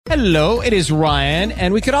Hello, it is Ryan,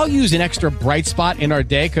 and we could all use an extra bright spot in our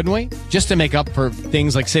day, couldn't we? Just to make up for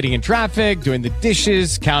things like sitting in traffic, doing the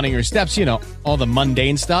dishes, counting your steps, you know, all the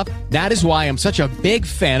mundane stuff. That is why I'm such a big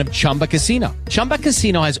fan of Chumba Casino. Chumba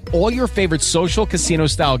Casino has all your favorite social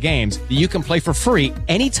casino-style games that you can play for free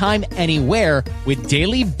anytime, anywhere with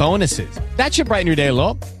daily bonuses. That should brighten your day a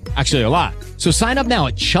little. Actually, a lot. So sign up now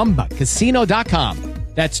at ChumbaCasino.com.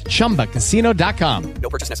 That's ChumbaCasino.com. No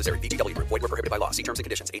purchase necessary. VGW Group. Void where prohibited by law. See terms and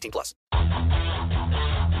conditions. 18+.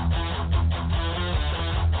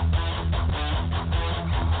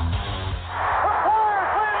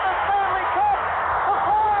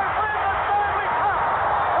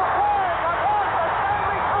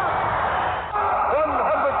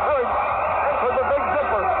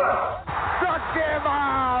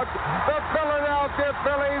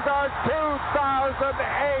 Phillies are 2008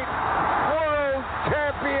 World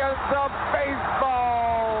Champions of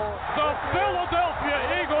Baseball. The Philadelphia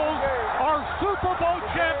Eagles are Super Bowl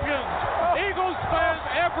champions. Eagles fans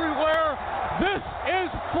everywhere, this is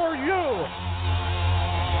for you.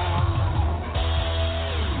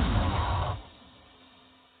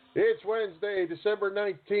 It's Wednesday, December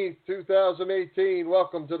 19th, 2018.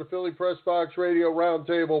 Welcome to the Philly Pressbox Radio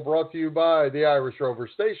Roundtable, brought to you by the Irish Rover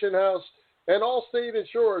Station House and Allstate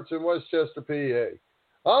Insurance in Westchester, PA.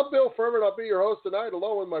 I'm Bill Furman. I'll be your host tonight,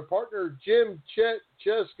 along with my partner, Jim Chet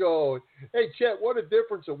Chesko. Hey, Chet, what a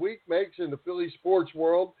difference a week makes in the Philly sports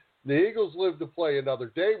world. The Eagles live to play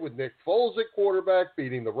another day with Nick Foles at quarterback,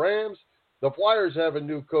 beating the Rams. The Flyers have a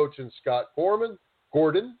new coach in Scott Gordon,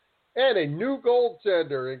 and a new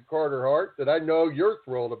goaltender in Carter Hart that I know you're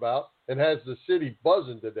thrilled about and has the city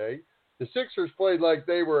buzzing today. The Sixers played like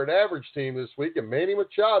they were an average team this week, and Manny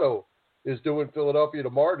Machado is due in Philadelphia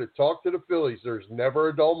tomorrow to talk to the Phillies. There's never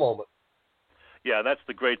a dull moment. Yeah, that's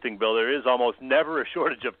the great thing, Bill. There is almost never a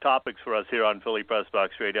shortage of topics for us here on Philly Pressbox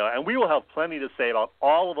Radio, and we will have plenty to say about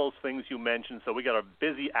all of those things you mentioned, so we got a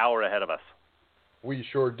busy hour ahead of us. We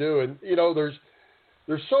sure do. And, you know, there's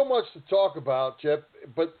so much to talk about, Chip,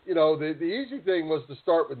 but, you know, the easy thing was to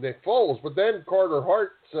start with Nick Foles, but then Carter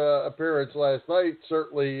Hart's appearance last night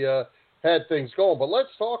certainly had things going. But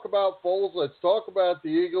let's talk about Foles. Let's talk about the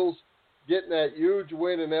Eagles getting that huge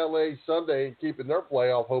win in L.A. Sunday and keeping their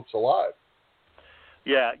playoff hopes alive.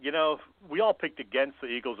 Yeah, you know, we all picked against the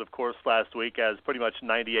Eagles, of course, last week, as pretty much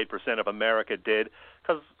 98% of America did,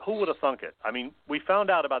 because who would have thunk it? I mean, we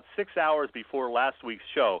found out about 6 hours before last week's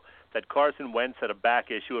show that Carson Wentz had a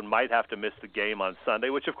back issue and might have to miss the game on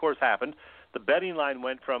Sunday, which, of course, happened. The betting line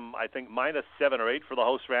went from, I think, -7 or 8 for the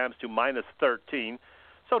host Rams to -13.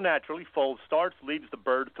 So naturally, Foles starts, leads the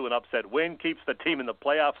Birds to an upset win, keeps the team in the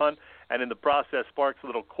playoff hunt, and in the process sparks a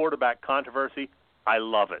little quarterback controversy. I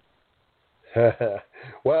love it.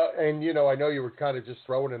 Well, and, you know, I know you were kind of just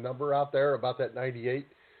throwing a number out there about that 98,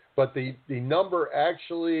 but the number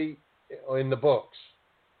actually in the books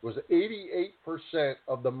was 88%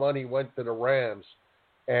 of the money went to the Rams,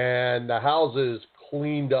 and the houses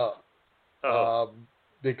cleaned up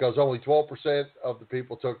because only 12% of the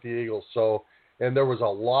people took the Eagles. So, and there was a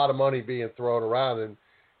lot of money being thrown around. And,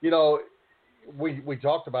 you know, we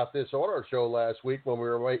talked about this on our show last week when we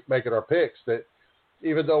were making our picks, that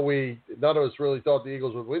even though none of us really thought the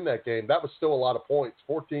Eagles would win that game, that was still a lot of points.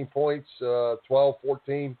 14 points, 12,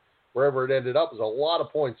 14, wherever it ended up, was a lot of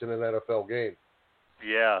points in an NFL game.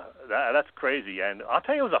 Yeah, that's crazy. And I'll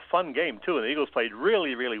tell you, it was a fun game, too. And the Eagles played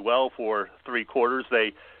really, really well for 3 quarters.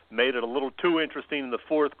 They made it a little too interesting in the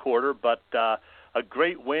 4th quarter, but a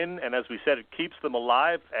great win. And as we said, it keeps them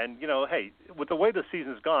alive. And, you know, hey, with the way the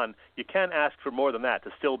season's gone, you can't ask for more than that,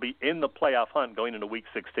 to still be in the playoff hunt going into Week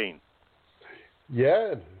 16.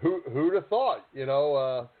 Yeah, who'd have thought? You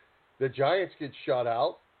know, the Giants get shut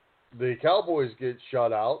out. The Cowboys get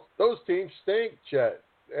shut out. Those teams stink, Chet.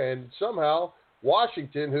 And somehow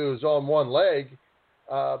Washington, who's on one leg,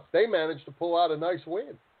 they managed to pull out a nice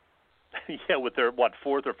win. Yeah, with their,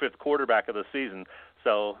 4th or 5th quarterback of the season.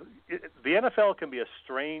 So the NFL can be a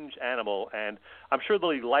strange animal, and I'm sure the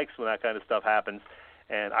league likes when that kind of stuff happens.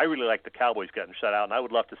 And I really like the Cowboys getting shut out, and I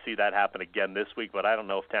would love to see that happen again this week, but I don't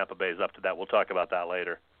know if Tampa Bay is up to that. We'll talk about that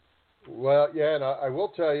later. Well, yeah, and I will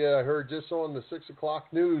tell you, I heard just on the 6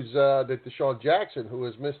 o'clock news that Deshaun Jackson, who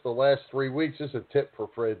has missed the last 3 weeks, this is a tip for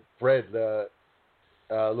Fred a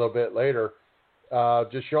little bit later.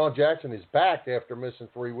 Deshaun Jackson is back after missing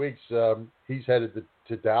 3 weeks. He's headed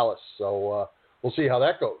to Dallas, so we'll see how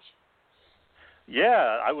that goes.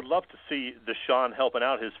 Yeah, I would love to see Deshaun helping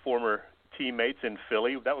out his former teammates in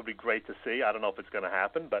Philly. That would be great to see. I don't know if it's going to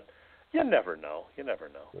happen, but you never know. You never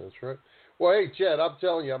know. That's right. Well, hey, Chet, I'm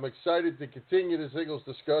telling you, I'm excited to continue this Eagles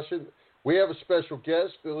discussion. We have a special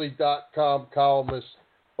guest, Philly.com columnist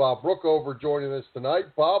Bob Brookover joining us tonight.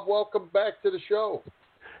 Bob, welcome back to the show.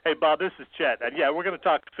 Hey, Bob, this is Chet. And, yeah, we're going to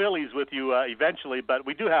talk Phillies with you eventually, but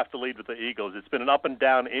we do have to lead with the Eagles. It's been an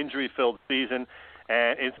up-and-down, injury-filled season,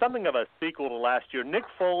 and it's something of a sequel to last year. Nick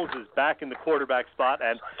Foles is back in the quarterback spot,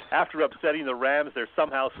 and after upsetting the Rams, they're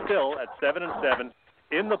somehow still at 7-7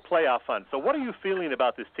 in the playoff hunt. So what are you feeling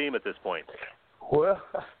about this team at this point? Well,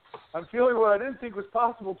 I'm feeling what I didn't think was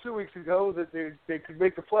possible 2 weeks ago, that they could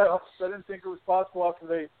make the playoffs. I didn't think it was possible after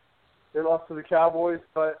they lost to the Cowboys,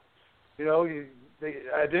 but, you know,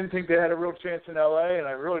 I didn't think they had a real chance in L.A., and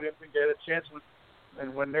I really didn't think they had a chance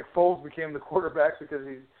when Nick Foles became the quarterback, because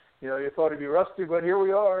you thought he'd be rusty, but here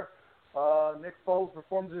we are. Nick Foles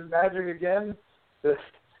performs his magic again.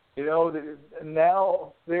 And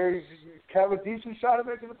now they have a decent shot at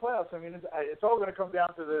making the playoffs. I mean, it's all going to come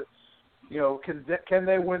down to can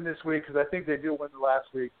they win this week? Because I think they do win the last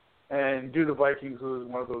week, and do the Vikings lose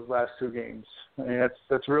one of those last two games? I mean,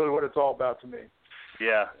 that's really what it's all about to me.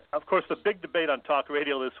 Yeah. Of course, the big debate on talk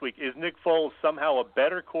radio this week is Nick Foles somehow a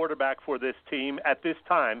better quarterback for this team at this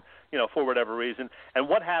time, for whatever reason? And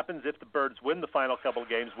what happens if the Birds win the final couple of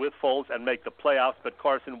games with Foles and make the playoffs, but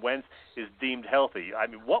Carson Wentz is deemed healthy? I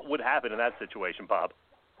mean, what would happen in that situation, Bob?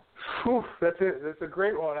 Whew, that's a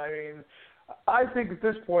great one. I mean, I think at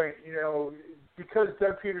this point, because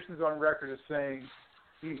Doug Peterson's on record as saying,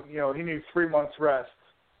 he needs 3 months rest,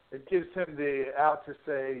 it gives him the out to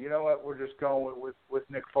say, you know what, we're just going with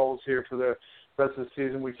Nick Foles here for the rest of the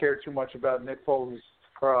season. We care too much about Nick Foles'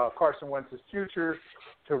 Carson Wentz's future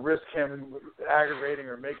to risk him aggravating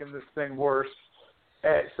or making this thing worse.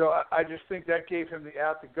 And so I just think that gave him the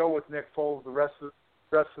out to go with Nick Foles the rest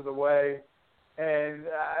of the way. And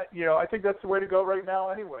I think that's the way to go right now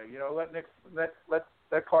anyway.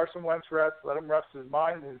 Let Carson Wentz rest, let him rest his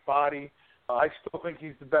mind and his body. I still think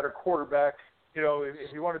he's the better quarterback.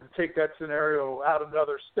 If you wanted to take that scenario out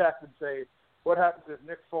another step and say, what happens if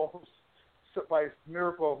Nick Foles, by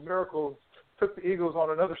miracles, took the Eagles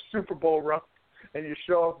on another Super Bowl run, and you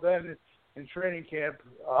show up then in training camp,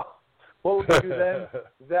 what would you do then?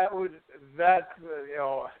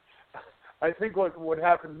 I think what would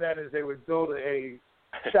happen then is they would build a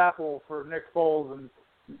chapel for Nick Foles and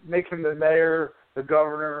make him the mayor, the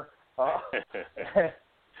governor,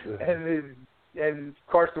 and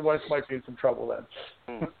Carson Wentz might be in some trouble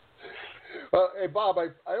then. Hey, Bob,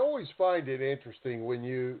 I always find it interesting when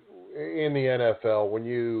in the NFL, when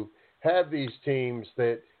you have these teams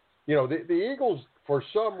that, the Eagles, for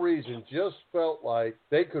some reason, just felt like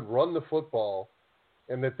they could run the football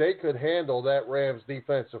and that they could handle that Rams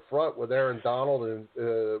defensive front with Aaron Donald and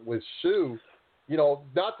with Sue.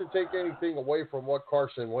 Not to take anything away from what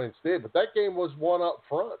Carson Wentz did, but that game was one up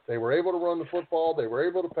front. They were able to run the football. They were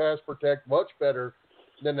able to pass protect much better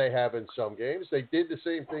than they have in some games. They did the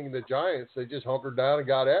same thing in the Giants. They just hunkered down and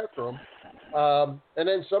got after them. And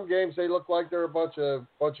then some games they look like they're a bunch of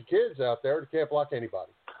kids out there that can't block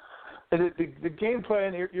anybody. And the game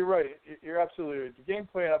plan, you're right. You're absolutely right. The game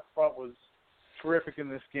plan up front was terrific in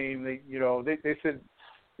this game. They said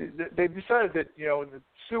they decided that that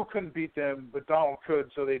Sue couldn't beat them, but Donald could.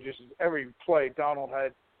 So they just every play Donald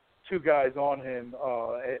had two guys on him,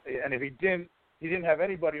 and if he didn't have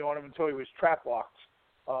anybody on him until he was trap locked.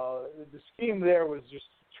 The scheme there was just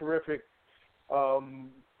terrific.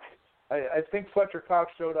 I think Fletcher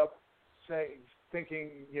Cox showed up thinking,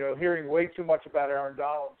 hearing way too much about Aaron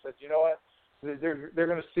Donald, and said, you know what, they're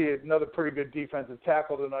going to see another pretty good defensive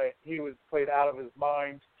tackle tonight. He was played out of his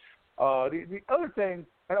mind. The other thing,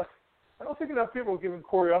 I don't think enough people are giving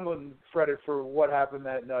Corey Undlin credit for what happened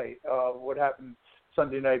that night, what happened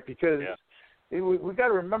Sunday night, because we got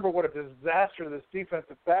to remember what a disaster this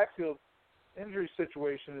defensive backfield injury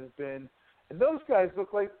situation has been, and those guys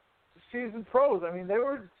look like seasoned pros. I mean, they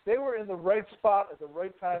were in the right spot at the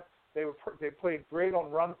right time. They played great on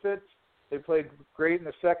run fits. They played great in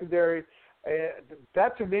the secondary. And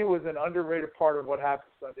that to me was an underrated part of what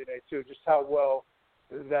happened Sunday night too. Just how well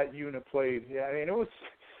that unit played. Yeah, I mean it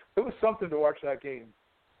was something to watch that game.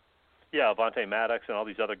 Yeah, Avonte Maddox and all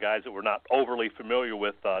these other guys that we're not overly familiar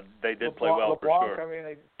with, they did play well for sure. I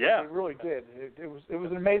mean, they really did. It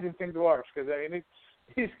was an amazing thing to watch because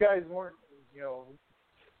these guys weren't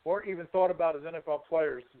even thought about as NFL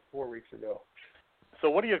players 4 weeks ago. So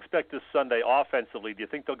what do you expect this Sunday offensively? Do you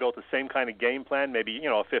think they'll go with the same kind of game plan, maybe a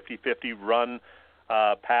 50-50 run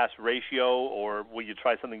pass ratio, or will you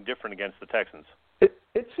try something different against the Texans?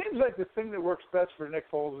 It seems like the thing that works best for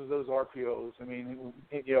Nick Foles is those RPOs. I mean,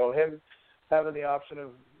 him having the option of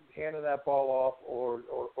handing that ball off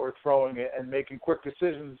or throwing it and making quick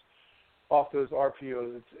decisions off those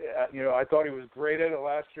RPOs. I thought he was great at it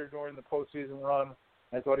last year during the postseason run.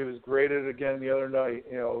 I thought he was great at it again the other night,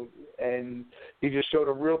 and he just showed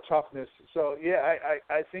a real toughness. So, yeah,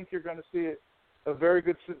 I think you're going to see a very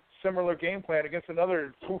good similar game plan against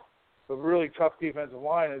another a really tough defensive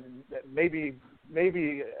line, and maybe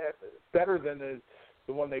better than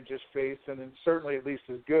the one they just faced, and then certainly at least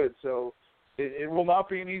as good. So it will not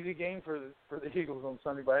be an easy game for the Eagles on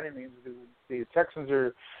Sunday by any means. The Texans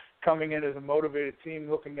are coming in as a motivated team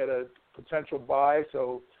looking at a potential bye,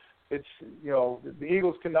 so it's, the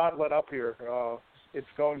Eagles cannot let up here. It's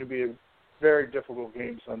going to be a very difficult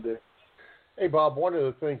game Sunday. Hey, Bob, one of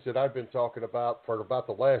the things that I've been talking about for about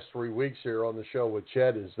the last 3 weeks here on the show with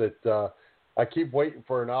Chet is that I keep waiting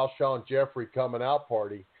for an Alshon Jeffrey coming out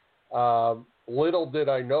party. Little did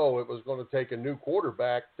I know it was going to take a new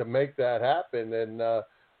quarterback to make that happen. And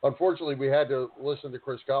unfortunately, we had to listen to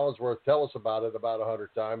Chris Collinsworth tell us about it about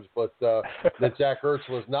 100 times, but that Zach Ertz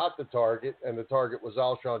was not the target, and the target was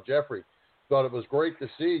Alshon Jeffrey. Thought it was great to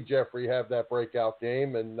see Jeffrey have that breakout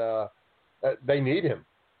game, and they need him.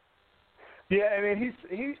 Yeah, I mean,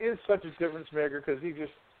 he is such a difference maker because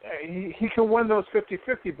he can win those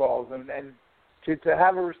 50-50 balls, and to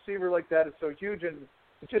have a receiver like that is so huge, and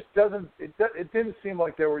it just didn't seem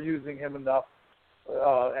like they were using him enough,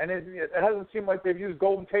 and it hasn't seemed like they've used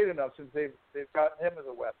Golden Tate enough since they've gotten him as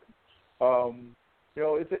a weapon.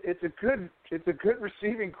 It's a good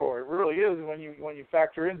receiving core. It really is when you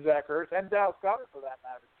factor in Zach Ertz and Dallas Goedert for that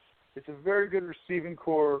matter. It's a very good receiving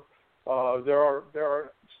core. There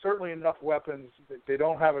are certainly enough weapons. They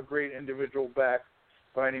don't have a great individual back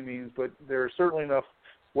by any means, but there are certainly enough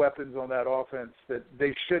weapons on that offense that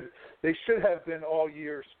they should have been all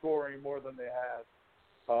year scoring more than they have.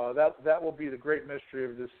 That will be the great mystery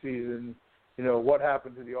of this season. What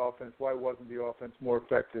happened to the offense? Why wasn't the offense more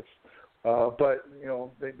effective? But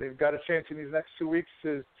they've got a chance in these next 2 weeks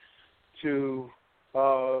to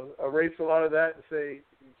erase a lot of that and say,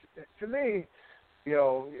 to me,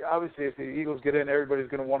 obviously if the Eagles get in, everybody's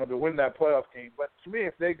going to want them to win that playoff game. But to me,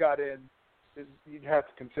 if they got in, you'd have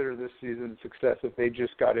to consider this season a success if they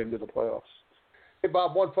just got into the playoffs. Hey,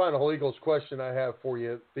 Bob, one final Eagles question I have for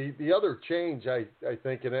you. The other change, I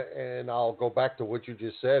think, and I'll go back to what you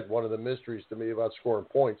just said, one of the mysteries to me about scoring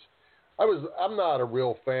points, I'm not a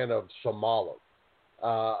real fan of Samala.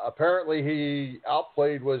 Apparently he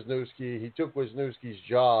outplayed Wisniewski. He took Wisniewski's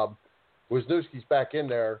job. Wisniewski's back in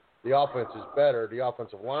there. The offense is better. The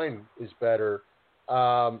offensive line is better.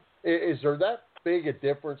 Is there that big a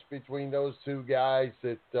difference between those two guys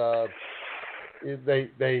that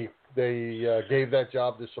they gave that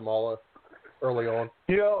job to Samala early on?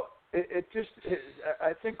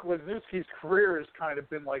 I think Wisniewski's career has kind of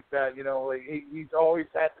been like that. He's always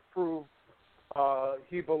had to prove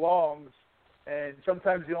he belongs, and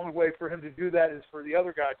sometimes the only way for him to do that is for the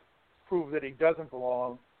other guy to prove that he doesn't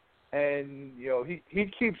belong. And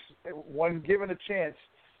he keeps, when given a chance,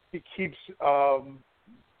 he keeps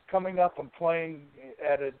coming up and playing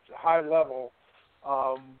at a high level.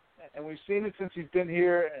 And we've seen it since he's been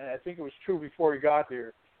here, and I think it was true before he got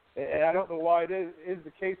here. And I don't know why it is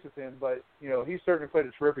the case with him, but, he certainly played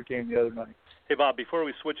a terrific game the other night. Hey, Bob, before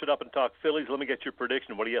we switch it up and talk Phillies, let me get your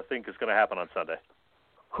prediction. What do you think is going to happen on Sunday?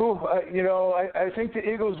 I think the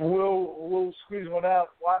Eagles will squeeze one out.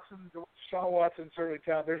 Sean Watson certainly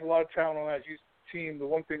talent. There's a lot of talent on that Houston team. The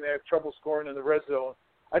one thing they have trouble scoring in the red zone.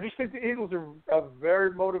 I just think the Eagles are a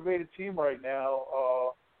very motivated team right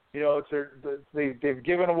now. They've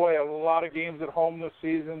given away a lot of games at home this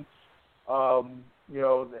season.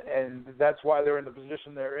 And that's why they're in the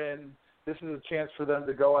position they're in. This is a chance for them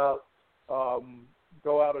to go out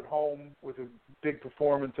at home with a big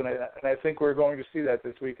performance, and I think we're going to see that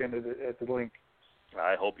this weekend at the Link.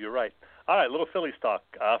 I hope you're right. All right, little Phillies talk.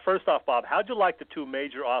 First off, Bob, how'd you like the two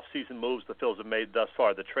major off-season moves the Phils have made thus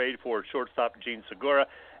far, the trade for shortstop Gene Segura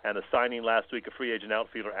and the signing last week of free agent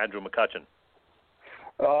outfielder Andrew McCutchen?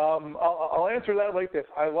 I'll answer that like this.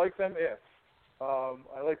 I like them if.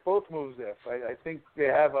 I like both moves if. I think they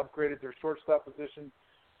have upgraded their shortstop position,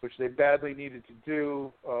 which they badly needed to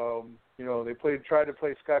do. They tried to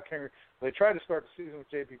play Scott Kingery. They tried to start the season with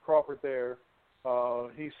J.P. Crawford there.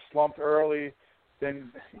 He slumped early.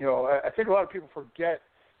 Then, I think a lot of people forget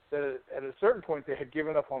that at a certain point they had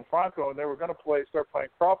given up on Franco and they were going to start playing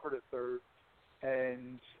Crawford at third.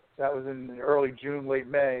 And that was in early June, late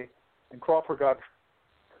May. And Crawford got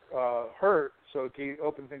hurt, so he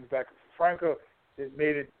opened things back for Franco. It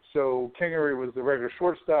made it so Kingery was the regular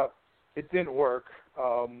shortstop. It didn't work.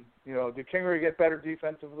 Did Kingery get better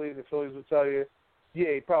defensively? The Phillies would tell you,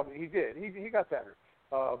 yeah, he did. He got better.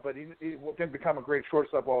 But he didn't become a great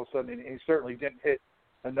shortstop all of a sudden, and he certainly didn't hit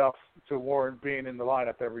enough to warrant being in the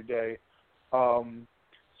lineup every day.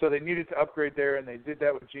 So they needed to upgrade there, and they did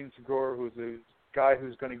that with Gene Segura, who's a guy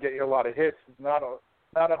who's going to get you a lot of hits. He's not a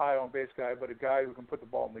high on base guy, but a guy who can put the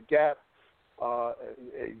ball in the gap. A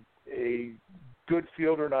good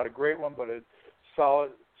fielder, not a great one, but a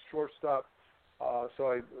solid shortstop.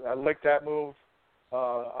 So I like that move.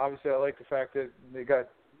 Obviously, I like the fact that they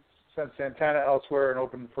sent Santana elsewhere and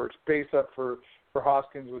opened first base up for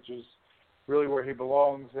Hoskins, which is really where he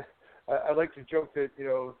belongs. I like to joke that,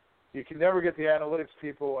 you can never get the analytics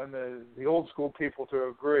people and the old school people to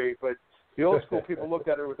agree, but the old school people looked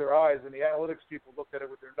at it with their eyes, and the analytics people looked at it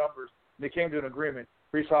with their numbers, and they came to an agreement.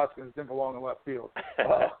 Rhys Hoskins didn't belong in left field.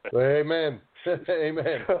 Amen.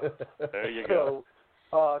 Amen. There you go.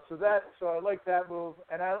 So I like that move,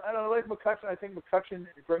 and I like McCutchen. I think McCutchen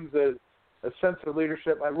brings a sense of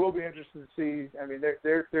leadership. I will be interested to see. I mean,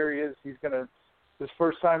 their theory is he's going to his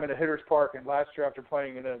first time in a hitter's park, and last year after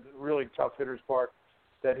playing in a really tough hitter's park,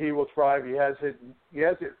 that he will thrive. He has hit.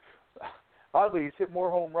 Oddly, he's hit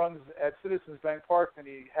more home runs at Citizens Bank Park than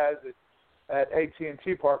he has at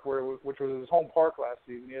AT&T Park, which was his home park last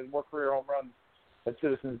season. He has more career home runs at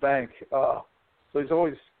Citizens Bank. So he's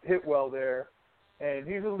always hit well there. And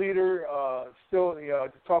he's a leader. Still,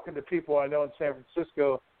 talking to people I know in San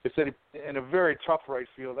Francisco, they said in a very tough right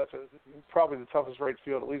field. That's probably the toughest right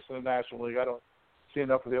field, at least in the National League. I don't see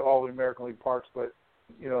enough of all the American League parks, but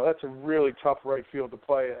that's a really tough right field to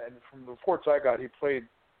play. And from the reports I got, he played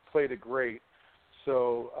it great.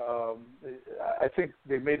 So I think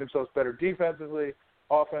they made themselves better defensively,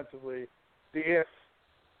 offensively.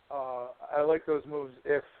 I like those moves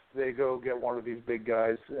if they go get one of these big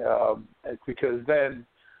guys, because then,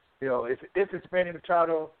 if it's Manny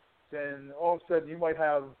Machado, then all of a sudden you might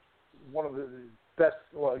have one of the best.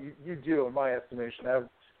 Well, you do, in my estimation, have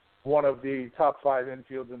one of the top 5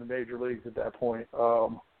 infields in the major leagues at that point,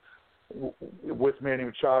 with Manny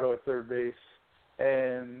Machado at third base,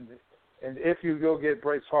 and if you go get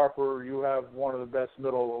Bryce Harper, you have one of the best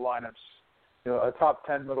middle of the lineups, a top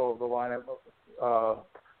 10 middle of the lineup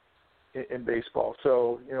in baseball.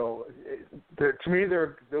 So, to me,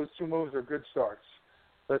 those two moves are good starts.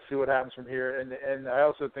 Let's see what happens from here. And I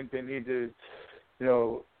also think they need to,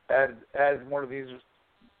 add one of these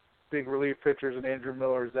big relief pitchers, and Andrew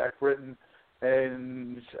Miller, Zach Britton,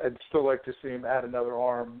 and I'd still like to see him add another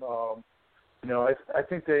arm. I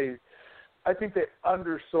think they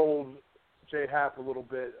undersold Jay Happ a little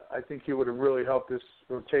bit. I think he would have really helped this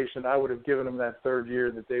rotation. I would have given him that third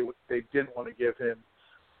year that they didn't want to give him,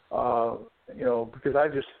 because I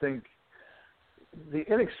just think the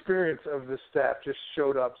inexperience of the staff just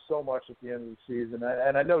showed up so much at the end of the season.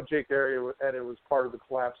 And I know Jake Arrieta was part of the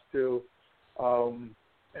collapse too.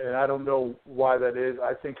 And I don't know why that is.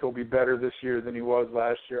 I think he'll be better this year than he was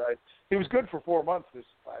last year. He was good for 4 months this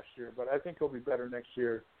last year, but I think he'll be better next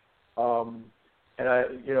year.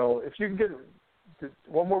 If you can get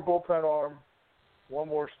one more bullpen arm, one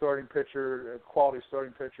more starting pitcher, a quality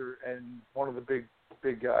starting pitcher, and one of the big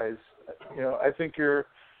guys, I think you're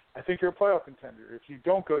a playoff contender. If you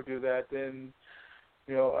don't go do that, then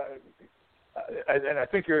I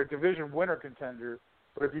think you're a division winner contender.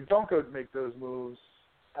 But if you don't go make those moves,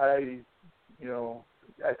 I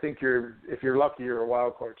think if you're lucky, you're a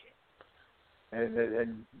wild card team,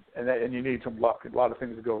 and you need some luck. A lot of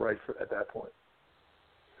things to go right at that point.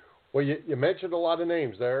 Well, you mentioned a lot of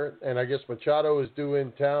names there, and I guess Machado is due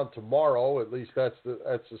in town tomorrow. At least that's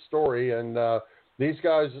the story. And these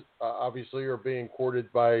guys obviously are being courted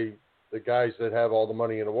by the guys that have all the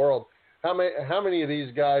money in the world. How many of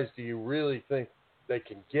these guys do you really think they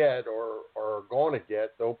can get or are going to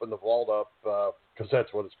get to open the vault up? Because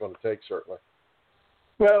that's what it's going to take, certainly.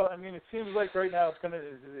 Well, I mean, it seems like right now it's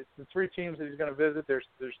the 3 teams that he's going to visit. There's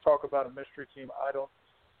talk about a mystery team. I don't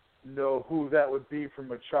know who that would be for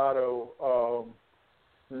Machado.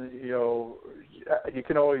 You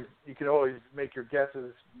can always make your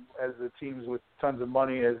guesses as the teams with tons of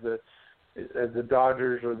money, as the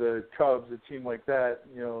Dodgers or the Cubs, a team like that.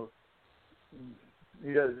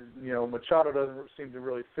 Machado doesn't seem to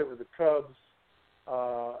really fit with the Cubs.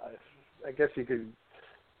 I guess you could,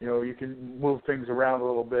 you can move things around a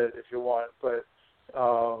little bit if you want, but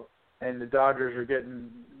and the Dodgers are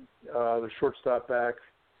getting the shortstop back,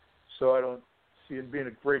 so I don't see him being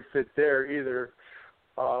a great fit there either.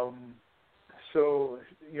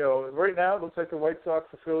 Right now it looks like the White Sox,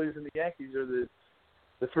 the Phillies, and the Yankees are the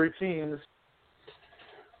 3 teams.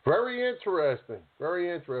 Very interesting.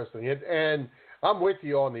 Very interesting. And I'm with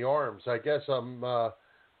you on the arms. I guess I'm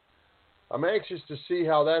anxious to see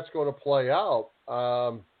how that's going to play out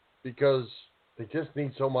because they just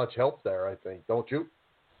need so much help there, I think. Don't you?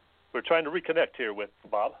 We're trying to reconnect here with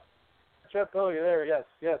Bob. Chet, oh, you're there. Yes,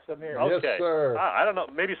 I'm here. Okay. Yes, sir. I don't know.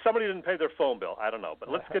 Maybe somebody didn't pay their phone bill. I don't know. But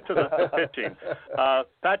let's get to the pitching.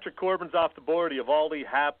 Patrick Corbin's off the board. Eovaldi,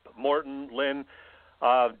 Happ, Morton, Lynn.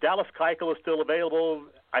 Dallas Keuchel is still available.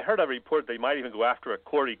 I heard a report they might even go after a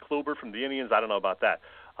Corey Kluber from the Indians. I don't know about that.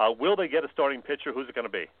 Will they get a starting pitcher? Who's it going to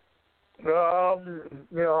be? If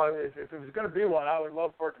it was going to be one, I would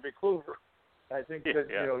love for it to be Kluber. I think that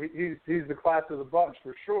he's the class of the bunch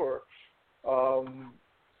for sure. I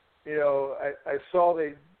saw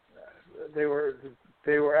they were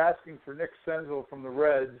asking for Nick Senzel from the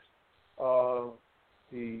Reds.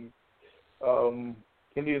 The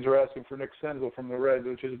Indians were asking for Nick Senzel from the Reds,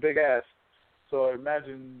 which is a big ask. So I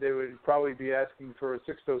imagine they would probably be asking for a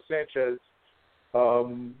Sixto Sanchez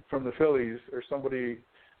from the Phillies or somebody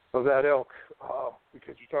of that ilk,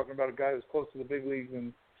 because you're talking about a guy who's close to the big leagues,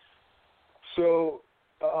 and so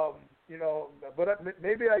but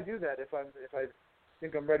maybe I do that if I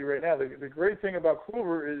think I'm ready right now. The great thing about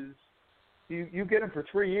Kluber is you get him for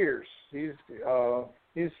 3 years. He's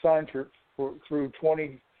signed through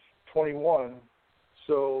 2021.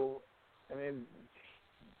 So I mean,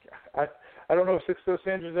 I don't know if Sixto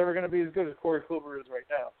Sanchez is ever going to be as good as Corey Kluber is right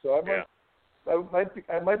now. So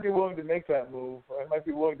I might be willing to make that move. I might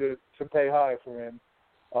be willing to pay high for him.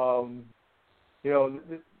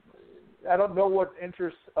 I don't know what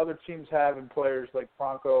interest other teams have in players like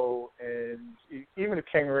Franco and even a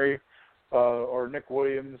Kingery or Nick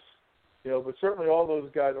Williams, but certainly all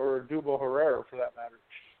those guys, or Dubo Herrera for that matter,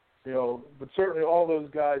 but certainly all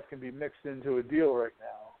those guys can be mixed into a deal right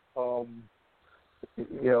now.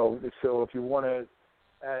 So if you want to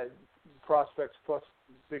add prospects plus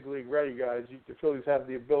big league ready guys, the Phillies have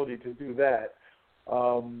the ability to do that.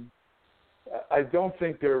 I don't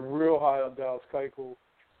think they're real high on Dallas Keuchel.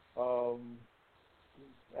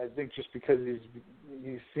 I think just because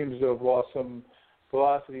he seems to have lost some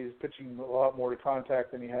velocity, he's pitching a lot more to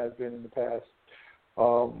contact than he has been in the past.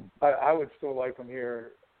 I would still like him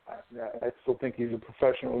here. I still think he's a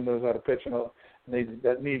professional who knows how to pitch, and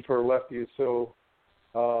that need for a lefty is so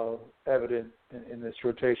evident in this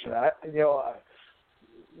rotation.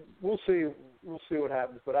 We'll see what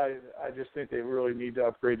happens, but I just think they really need to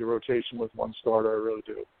upgrade the rotation with one starter. I really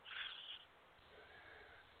do.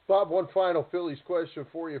 Bob, one final Phillies question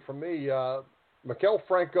for you from me. Maikel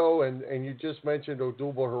Franco and you just mentioned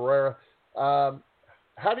Odubel Herrera.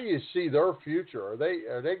 How do you see their future?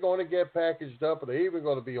 Are they going to get packaged up? Are they even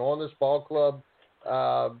going to be on this ball club?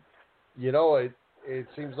 It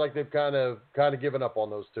seems like they've kind of given up on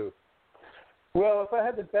those two. Well, if I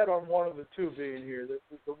had to bet on one of the two being here,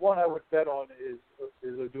 the one I would bet on is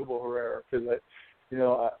Odubel Herrera, because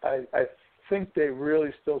I think they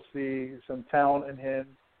really still see some talent in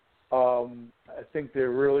him. I think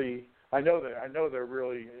they're really. I know they're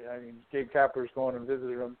really. I mean, Gabe Kapler's gone and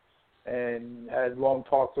visited him and had long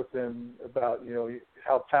talks with him about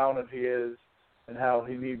how talented he is and how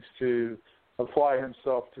he needs to apply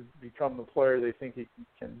himself to become the player they think he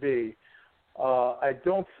can be. I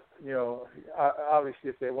don't. Obviously,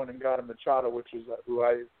 if they went and got him Machado, which is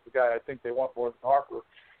the guy I think they want more than Harper.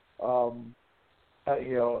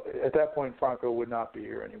 At that point, Franco would not be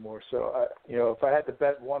here anymore. So, if I had to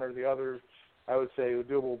bet one or the other, I would say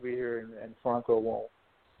Odubel will be here and Franco won't.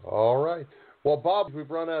 All right. Well, Bob,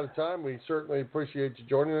 we've run out of time. We certainly appreciate you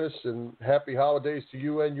joining us, and happy holidays to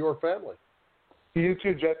you and your family. You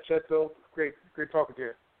too, Chet, Bill. Great talking to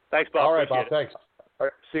you. Thanks, Bob. All right, Bob. Thanks. All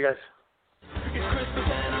right. See you guys.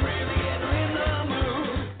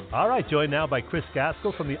 All right, joined now by Chris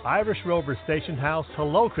Gaskell from the Irish Rover Station House.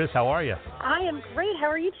 Hello, Chris. How are you? I am great. How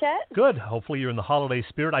are you, Chet? Good. Hopefully you're in the holiday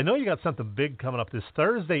spirit. I know you got something big coming up this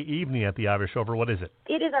Thursday evening at the Irish Rover. What is it?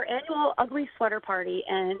 It is our annual Ugly Sweater Party,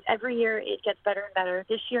 and every year it gets better and better.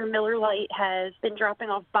 This year, Miller Lite has been dropping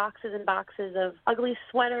off boxes and boxes of ugly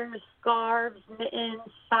sweaters, scarves, mittens,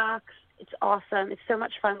 socks. It's awesome. It's so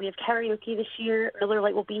much fun. We have karaoke this year. Miller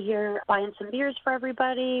Lite will be here buying some beers for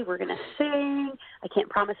everybody. We're going to sing. I can't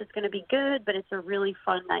promise it's going to be good, but it's a really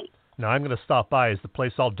fun night. Now, I'm going to stop by. Is the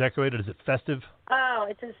place all decorated? Is it festive? Oh,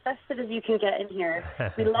 it's as festive as you can get in here.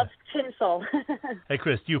 We love tinsel. Hey,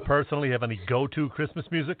 Chris, do you personally have any go-to Christmas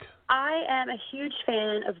music? I am a huge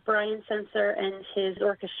fan of Brian Setzer and his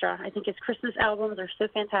orchestra. I think his Christmas albums are so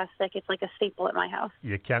fantastic. It's like a staple at my house.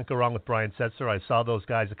 You can't go wrong with Brian Setzer. I saw those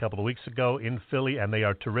guys a couple of weeks ago in Philly, and they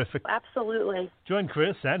are terrific. Absolutely. Join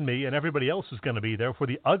Chris and me and everybody else who's going to be there for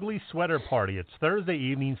the Ugly Sweater Party. It's Thursday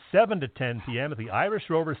evening, 7 to 10 p.m. at the Irish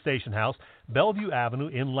Rover Station House, Bellevue Avenue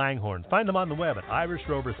in Langhorne. Find them on the web at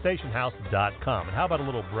IrishRoverStationHouse.com. And how about a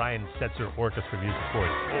little Brian Setzer orchestra music for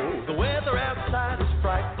you? Oh, the weather outside is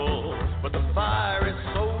frightful, but the fire is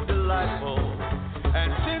so delightful.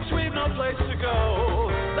 And since we've no a place to go.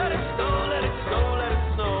 Let it snow, let it snow, let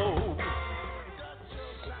it snow.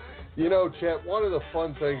 You know, Chet, one of the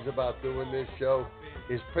fun things about doing this show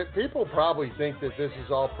is people probably think that this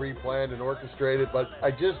is all pre-planned and orchestrated, but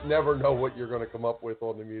I just never know what you're going to come up with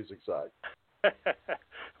on the music side.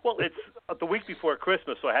 Well, it's the week before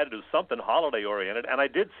Christmas, so I had to do something holiday-oriented, and I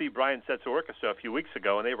did see Brian Setzer Orchestra a few weeks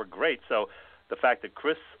ago, and they were great, so the fact that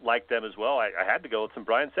Chris liked them as well, I had to go with some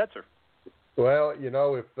Brian Setzer. Well, you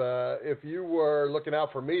know, if you were looking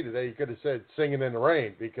out for me today, you could have said Singing in the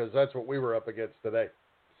Rain, because that's what we were up against today.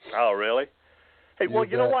 Oh, really? Hey, well,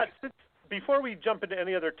 you know what? Before we jump into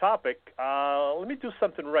any other topic, let me do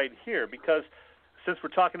something right here, because since we're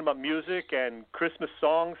talking about music and Christmas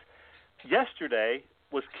songs, yesterday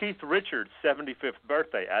was Keith Richards' 75th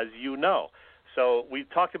birthday, as you know. So we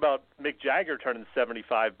talked about Mick Jagger turning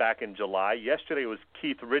 75 back in July. Yesterday was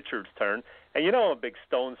Keith Richards' turn. And you know I'm a big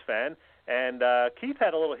Stones fan. And Keith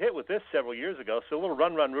had a little hit with this several years ago. So a little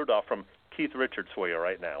Run, Run, Rudolph from Keith Richards for you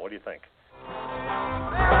right now. What do you think?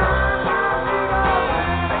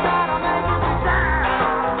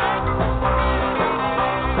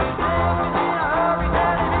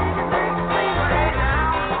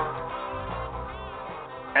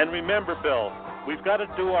 And remember, Bill, we've got to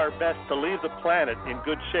do our best to leave the planet in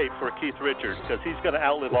good shape for Keith Richards, because he's going to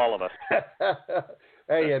outlive all of us.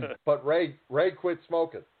 Hey, but Ray quit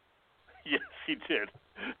smoking. Yes, he did.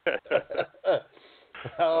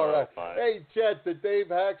 All right. Hey, Chet, the Dave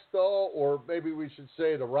Haxtell, or maybe we should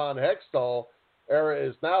say the Ron Hextall era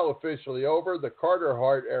is now officially over. The Carter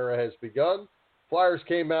Hart era has begun. Flyers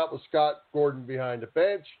came out with Scott Gordon behind the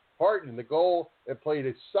bench, Hart in the goal, and played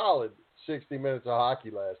a solid 60 minutes of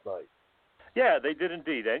hockey last night. Yeah, they did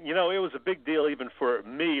indeed. And, you know, it was a big deal even for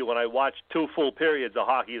me when I watched 2 full periods of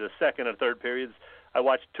hockey, the second and third periods. I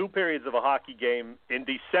watched 2 periods of a hockey game in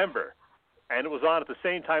December, and it was on at the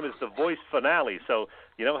same time as the Voice finale, so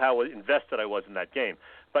you know how invested I was in that game.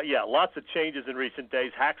 But, yeah, lots of changes in recent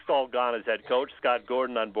days. Haxtall gone as head coach, Scott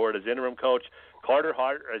Gordon on board as interim coach, Carter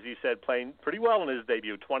Hart, as you said, playing pretty well in his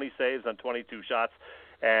debut, 20 saves on 22 shots,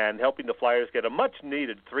 and helping the Flyers get a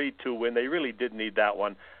much-needed 3-2 win. They really did need that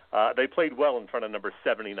one. They played well in front of number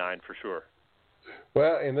 79 for sure.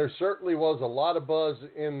 Well, and there certainly was a lot of buzz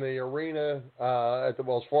in the arena at the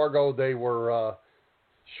Wells Fargo. They were,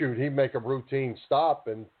 he'd make a routine stop,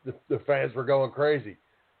 and the fans were going crazy.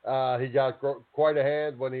 He got quite a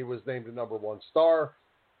hand when he was named the number 1 star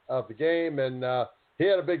of the game, and he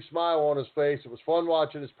had a big smile on his face. It was fun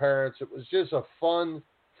watching his parents. It was just a fun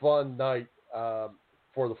night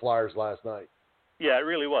for the Flyers last night. Yeah, it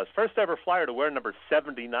really was. First ever Flyer to wear number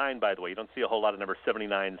 79, by the way. You don't see a whole lot of number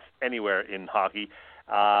 79s anywhere in hockey.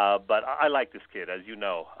 But I like this kid, as you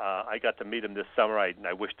know. I got to meet him this summer. I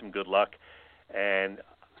wished him good luck. And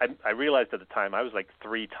I realized at the time I was like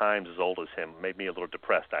 3 times as old as him. Made me a little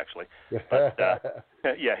depressed, actually. But,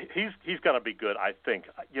 yeah, he's going to be good, I think.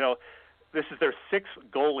 You know, this is their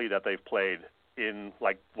 6th goalie that they've played in,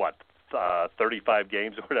 35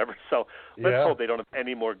 games or whatever. So let's hope they don't have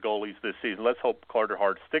any more goalies this season. Let's hope Carter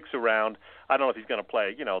Hart sticks around. I don't know if he's going to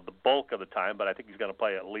play, the bulk of the time, but I think he's going to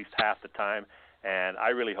play at least half the time. And I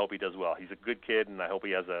really hope he does well. He's a good kid, and I hope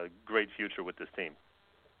he has a great future with this team.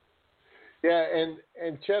 Yeah,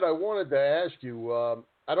 and Chet, I wanted to ask you,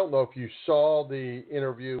 I don't know if you saw the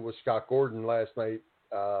interview with Scott Gordon last night.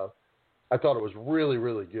 I thought it was really,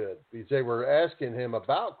 really good because they were asking him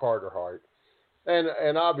about Carter Hart.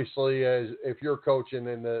 And obviously, if you're coaching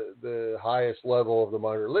in the highest level of the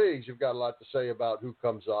minor leagues, you've got a lot to say about who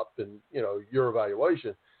comes up and, your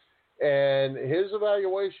evaluation. And his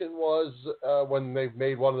evaluation was when they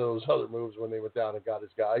made one of those other moves when they went down and got his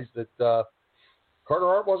guys that Carter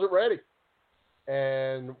Hart wasn't ready.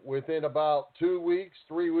 And within about 2 weeks,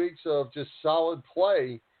 3 weeks of just solid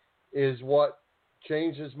play is what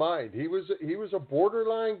changed his mind. He was a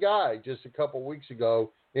borderline guy just a couple weeks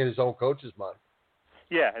ago in his own coach's mind.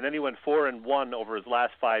 Yeah, and then he went 4-1 over his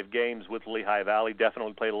last 5 games with Lehigh Valley.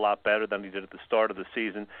 Definitely played a lot better than he did at the start of the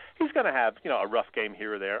season. He's going to have, a rough game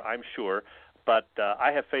here or there, I'm sure. But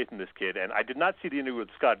I have faith in this kid. And I did not see the interview with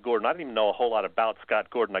Scott Gordon. I didn't even know a whole lot about Scott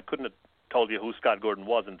Gordon. I couldn't have told you who Scott Gordon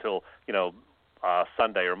was until,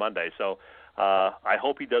 Sunday or Monday. So I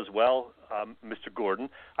hope he does well, Mr. Gordon.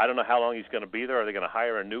 I don't know how long he's going to be there. Are they going to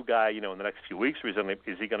hire a new guy, in the next few weeks? Or is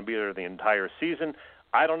he going to be there the entire season?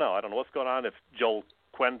 I don't know. I don't know what's going on. If Joel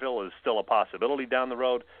Quenneville is still a possibility down the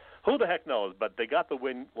road, who the heck knows? But they got the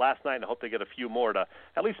win last night, and I hope they get a few more to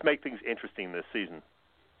at least make things interesting this season.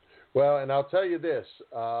 Well, and I'll tell you this.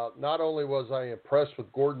 Not only was I impressed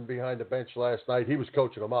with Gordon behind the bench last night, he was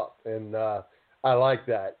coaching them up, and I like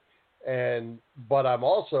that. But I'm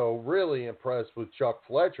also really impressed with Chuck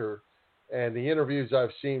Fletcher and the interviews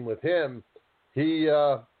I've seen with him, he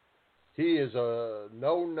is a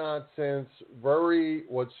no-nonsense,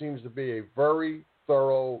 what seems to be a very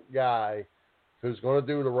thorough guy who's going to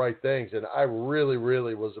do the right things. And I really,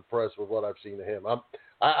 really was impressed with what I've seen of him.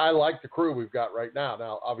 I like the crew we've got right now.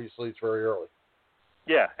 Now, obviously, it's very early.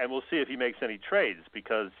 Yeah, and we'll see if he makes any trades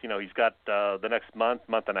because, he's got the next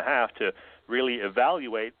month and a half to really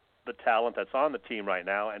evaluate the talent that's on the team right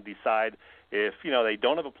now and decide if, they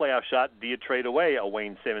don't have a playoff shot, do you trade away a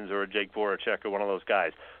Wayne Simmons or a Jake Voracek or one of those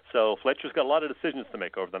guys? So Fletcher's got a lot of decisions to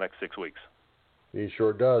make over the next 6 weeks. He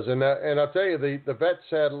sure does. And I'll tell you, the vets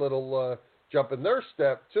had a little jump in their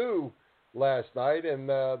step, too, last night. And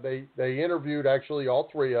they interviewed, actually, all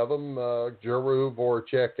three of them, Giroux,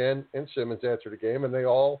 Voracek, and Simmons after the game. And they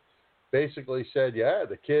all basically said, yeah,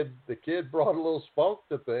 the kid brought a little spunk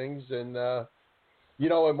to things. And,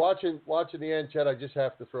 and watching the end, Chet, I just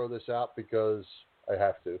have to throw this out because I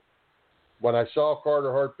have to. When I saw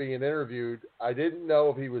Carter Hart being interviewed, I didn't know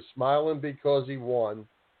if he was smiling because he won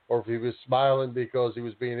or if he was smiling because he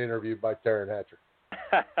was being interviewed by Taryn Hatcher.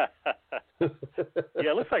 Yeah,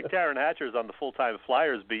 it looks like Taryn Hatcher's on the full-time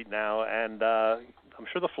Flyers beat now, and I'm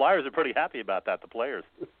sure the Flyers are pretty happy about that, the players.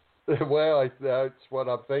 Well, that's what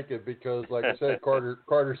I'm thinking because, like I said, Carter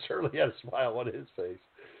certainly had a smile on his face.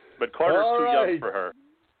 But Carter's too young for her.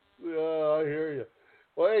 I hear you.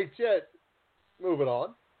 Well, hey, Chet, moving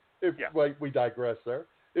on. We digress there.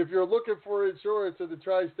 If you're looking for insurance in the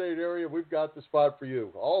tri-state area, we've got the spot for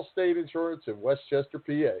you. Allstate Insurance in Westchester,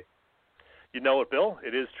 PA. You know what, Bill?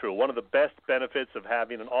 It is true. One of the best benefits of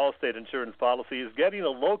having an Allstate insurance policy is getting a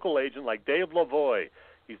local agent like Dave Lavoie.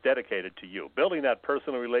 He's dedicated to you. Building that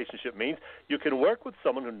personal relationship means you can work with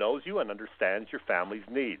someone who knows you and understands your family's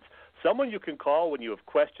needs. Someone you can call when you have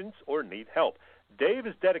questions or need help. Dave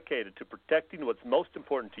is dedicated to protecting what's most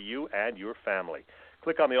important to you and your family.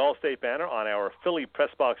 Click on the Allstate banner on our Philly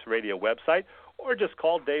Pressbox Radio website or just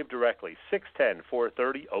call Dave directly,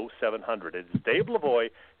 610-430-0700. It is Dave Lavoie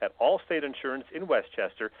at Allstate Insurance in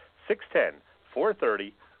Westchester,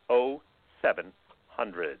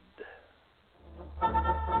 610-430-0700.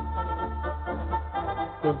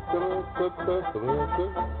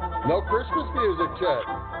 No Christmas music, Chet.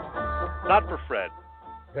 Not for Fred.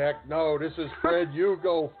 Heck no, this is Fred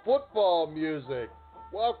Hugo football music.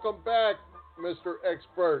 Welcome back, Mr.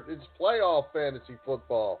 Expert. It's playoff fantasy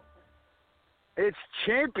football. It's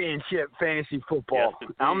championship fantasy football.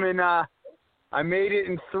 Yes, I made it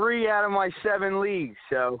in 3 out of my 7 leagues,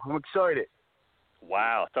 so I'm excited.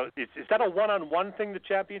 Wow. So is that a one-on-one thing, the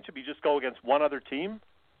championship? You just go against one other team?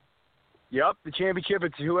 Yep, the championship,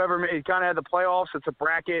 it's whoever – it kind of had the playoffs. It's a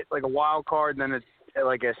bracket, like a wild card, and then it's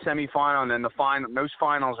like a semifinal, and then the final. Most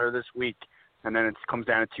finals are this week, and then it comes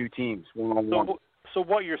down to 2 teams, one-on-one. So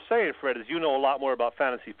what you're saying, Fred, is you know a lot more about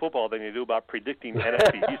fantasy football than you do about predicting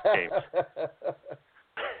NFC East games.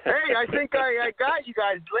 Hey, I think I got you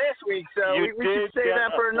guys last week, so we should save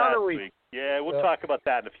that for another week. Yeah, we'll talk about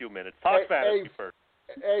that in a few minutes. Talk fantasy first.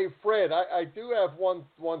 Hey, Fred, I do have one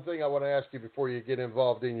thing I want to ask you before you get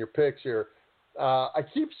involved in your picks here. I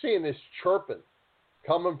keep seeing this chirping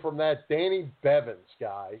coming from that Danny Bevins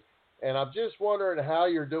guy, and I'm just wondering how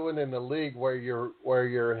you're doing in the league where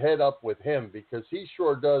you're head up with him because he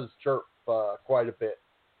sure does chirp quite a bit.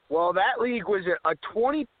 Well, that league was a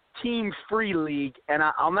 20-team free league, and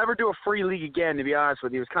I'll never do a free league again, to be honest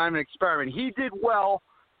with you. It was kind of an experiment. He did well.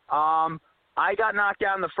 I got knocked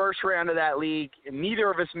out in the first round of that league, and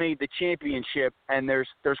neither of us made the championship, and there's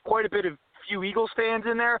quite a bit of few Eagles fans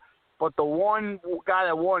in there. But the one guy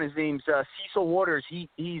that won, his name's Cecil Waters. He's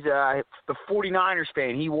the 49ers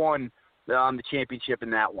fan. He won the championship in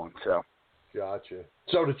that one. So. Gotcha.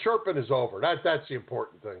 So the chirping is over. That's the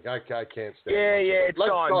important thing. I can't stand. Yeah, it's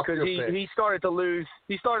done because he started to lose.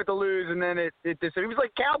 He started to lose, and then it disappeared. He was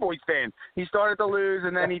like Cowboys fan. He started to lose,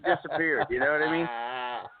 and then he disappeared. You know what I mean?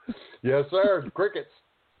 Yes, sir. Crickets.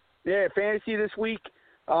 Yeah, fantasy this week.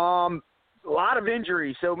 A lot of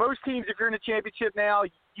injuries. So most teams, if you're in the championship now,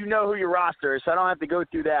 you know who your roster is, so I don't have to go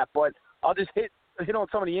through that. But I'll just hit on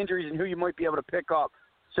some of the injuries and who you might be able to pick up.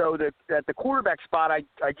 So at the quarterback spot, I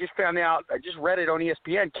just found out, I just read it on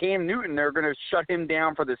ESPN, Cam Newton, they're going to shut him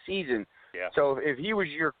down for the season. Yeah. So if he was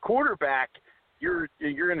your quarterback, you're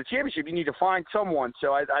in the championship, you need to find someone.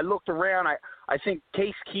 So I looked around. I think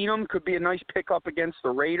Case Keenum could be a nice pickup against the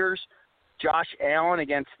Raiders, Josh Allen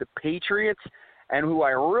against the Patriots, and who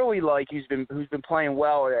I really like, who's been playing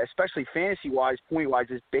well, especially fantasy-wise, point-wise,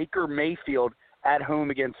 is Baker Mayfield at home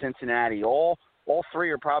against Cincinnati. All 3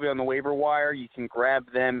 are probably on the waiver wire. You can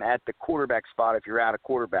grab them at the quarterback spot if you're out of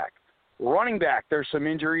quarterback. Running back, there's some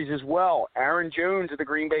injuries as well. Aaron Jones of the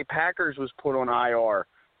Green Bay Packers was put on IR.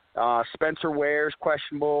 Spencer Ware's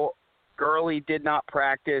questionable. Gurley did not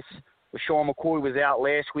practice. LaShawn McCoy was out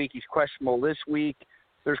last week. He's questionable this week.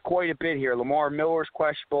 There's quite a bit here. Lamar Miller's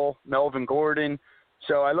questionable. Melvin Gordon.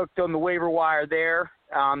 So I looked on the waiver wire there.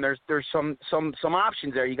 There's some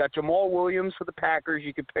options there. You got Jamal Williams for the Packers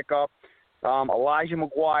you could pick up. Elijah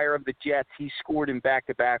McGuire of the Jets. He scored in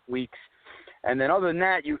back-to-back weeks. And then other than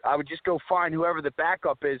that, I would just go find whoever the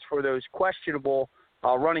backup is for those questionable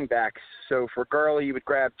running backs. So for Gurley, you would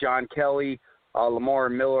grab John Kelly. Lamar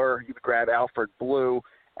Miller, you would grab Alfred Blue.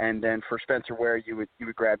 And then for Spencer Ware, you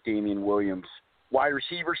would grab Damian Williams. Wide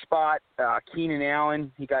receiver spot, Keenan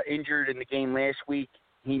Allen. He got injured in the game last week.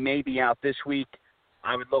 He may be out this week.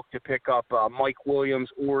 I would look to pick up Mike Williams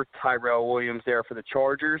or Tyrell Williams there for the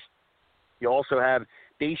Chargers. You also have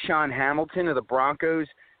Deshaun Hamilton of the Broncos.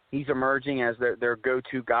 He's emerging as their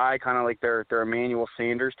go-to guy, kind of like their Emmanuel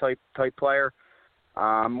Sanders type player.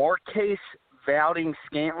 Marquise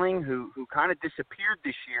Valding-Scantling, who kind of disappeared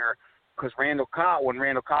this year because when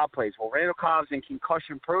Randall Cobb plays. Well, Randall Cobb's in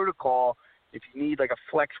concussion protocol. If you need like a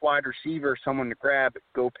flex wide receiver, someone to grab,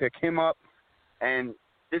 go pick him up. And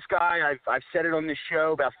this guy, I've said it on this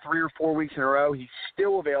show about 3 or 4 weeks in a row. He's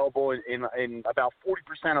still available in about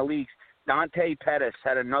 40% of leagues. Dante Pettis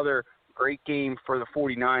had another great game for the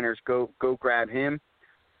 49ers. Go grab him.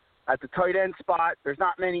 At the tight end spot, there's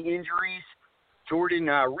not many injuries. Jordan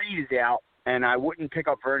Reed is out, and I wouldn't pick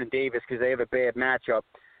up Vernon Davis because they have a bad matchup.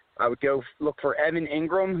 I would go look for Evan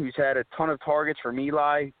Ingram, who's had a ton of targets from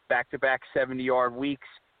Eli, back-to-back 70-yard weeks.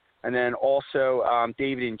 And then also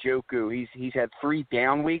David Njoku. He's had 3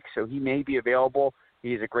 down weeks, so he may be available.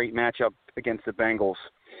 He has a great matchup against the Bengals.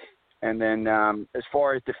 And then as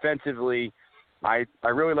far as defensively, I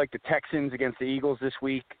really like the Texans against the Eagles this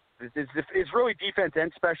week. It's really defense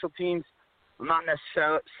and special teams. I'm not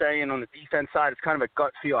necessarily saying on the defense side. It's kind of a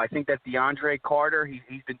gut feel. I think that DeAndre Carter,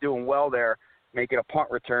 he's been doing well there, making a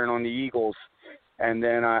punt return on the Eagles. And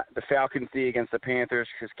then the Falcons D against the Panthers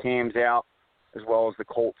because Cam's out, as well as the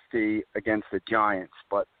Colts D against the Giants.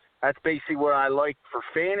 But that's basically what I like for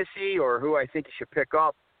fantasy or who I think you should pick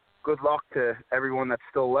up. Good luck to everyone that's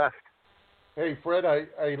still left. Hey, Fred,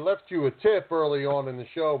 I left you a tip early on in the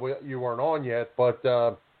show, but you weren't on yet. But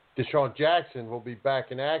Deshaun Jackson will be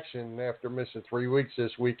back in action after missing 3 weeks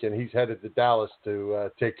this week, and he's headed to Dallas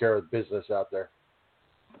to take care of business out there.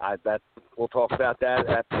 I bet we'll talk about that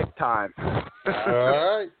at pick time. All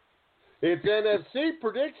right. It's NFC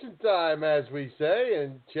prediction time, as we say.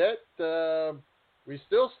 And, Chet, we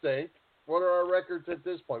still stink. What are our records at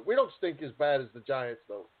this point? We don't stink as bad as the Giants,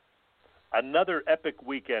 though. Another epic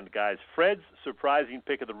weekend, guys. Fred's surprising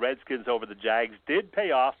pick of the Redskins over the Jags did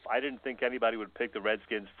pay off. I didn't think anybody would pick the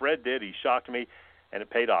Redskins. Fred did. He shocked me, and it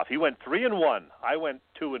paid off. He went 3-1. I went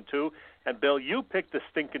 2-2. And, Bill, you picked the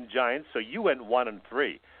stinking Giants, so you went 1-3.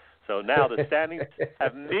 So now the standings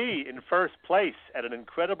have me in first place at an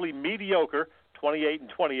incredibly mediocre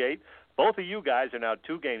 28-28. Both of you guys are now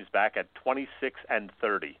 2 games back at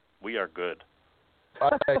 26-30. We are good. I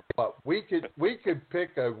tell you what, we could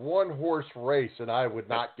pick a one-horse race, and I would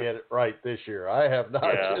not get it right this year. I have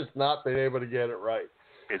just not been able to get it right.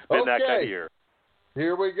 It's been that kind of year.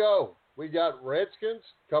 Here we go. We got Redskins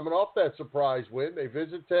coming off that surprise win. They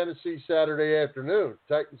visit Tennessee Saturday afternoon.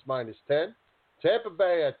 Titans -10. Tampa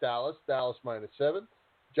Bay at Dallas. Dallas -7.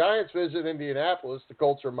 Giants visit Indianapolis. The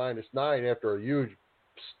Colts are -9 after a huge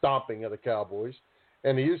stomping of the Cowboys.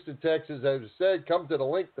 And the Houston Texans, as I said, come to the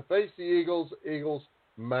link to face the Eagles. Eagles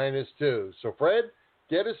 -2. So, Fred,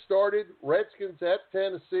 get us started. Redskins at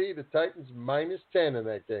Tennessee. The Titans -10 in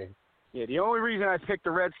that game. Yeah, the only reason I picked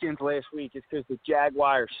the Redskins last week is because the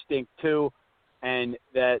Jaguars stink too, and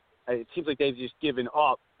that it seems like they've just given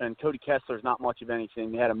up. And Cody Kessler's not much of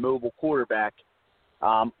anything. They had a mobile quarterback.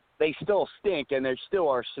 They still stink, and they still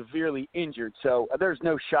are severely injured. So there's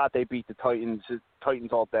no shot they beat the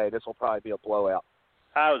Titans all day. This will probably be a blowout.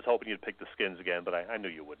 I was hoping you'd pick the Skins again, but I knew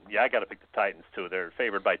you wouldn't. Yeah, I got to pick the Titans, too. They're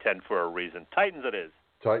favored by 10 for a reason. Titans it is.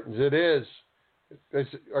 Titans it is.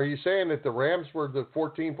 Are you saying that the Rams were the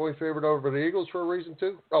 14-point favorite over the Eagles for a reason,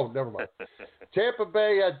 too? Oh, never mind. Tampa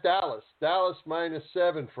Bay at Dallas. Dallas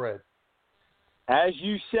 -7, Fred. As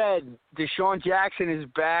you said, Deshaun Jackson is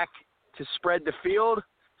back to spread the field.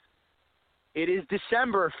 It is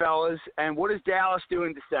December, fellas, and what does Dallas do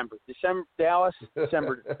in December?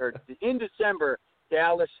 In December,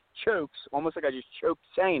 Dallas chokes, almost like I just choked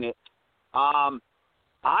saying it.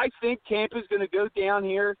 I think Tampa's going to go down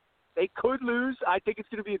here. They could lose. I think it's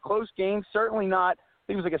going to be a close game. Certainly not. I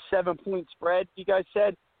think it was like a 7-point spread, you guys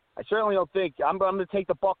said. I certainly don't think. I'm going to take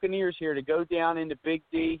the Buccaneers here to go down into Big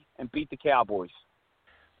D and beat the Cowboys.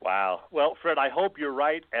 Wow. Well, Fred, I hope you're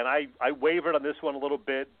right, and I wavered on this one a little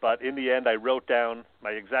bit, but in the end I wrote down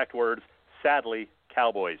my exact words, sadly,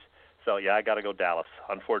 Cowboys. So, yeah, I got to go Dallas,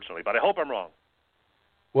 unfortunately, but I hope I'm wrong.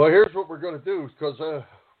 Well, here's what we're going to do, because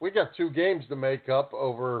we got 2 games to make up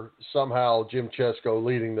over somehow Jim Chesko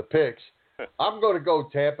leading the picks. I'm going to go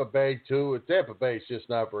Tampa Bay, too. Tampa Bay's just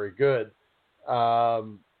not very good.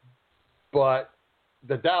 But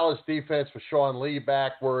the Dallas defense with Sean Lee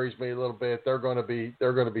back worries me a little bit. They're going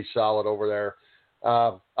to be solid over there.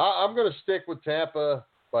 I'm going to stick with Tampa,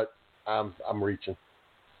 but I'm reaching.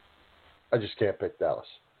 I just can't pick Dallas.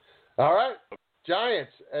 All right,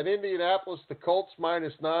 Giants at Indianapolis. The Colts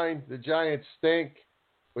 -9. The Giants stink.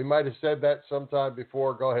 We might have said that sometime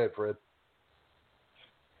before. Go ahead, Fred.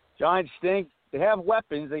 Giants stink. They have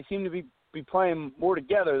weapons. They seem to be playing more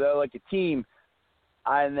together, though, like a team.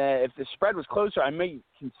 And if the spread was closer, I may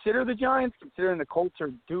consider the Giants, considering the Colts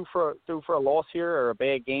are due for a loss here or a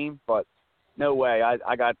bad game. But no way.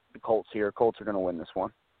 I got the Colts here. Colts are going to win this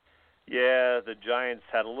one. Yeah, the Giants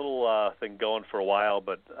had a little thing going for a while,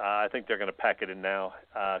 but I think they're going to pack it in now.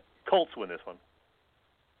 Colts win this one.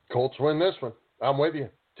 Colts win this one. I'm with you.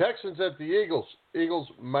 Texans at the Eagles. Eagles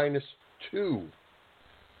 -2.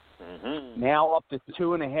 Mm-hmm. Now up to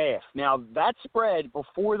 2.5. Now that spread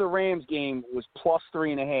before the Rams game was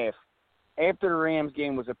 +3.5. After the Rams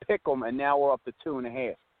game was a pick'em, and now we're up to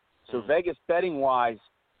 2.5. So Vegas betting wise,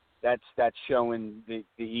 that's showing the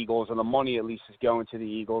Eagles, or the money at least is going to the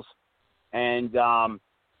Eagles. And the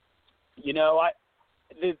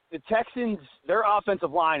Texans, their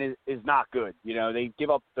offensive line is not good. They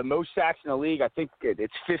give up the most sacks in the league. I think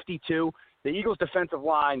it's 52. The Eagles' defensive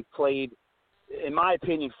line played, in my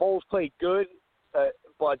opinion, Foles played good,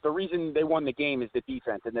 but the reason they won the game is the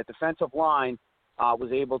defense. And the defensive line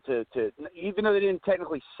was able to, even though they didn't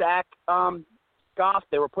technically sack Goff,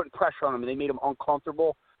 they were putting pressure on him, and they made him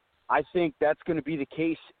uncomfortable. I think that's going to be the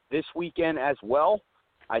case this weekend as well.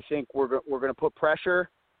 I think we're going to put pressure,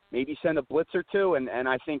 maybe send a blitz or two, and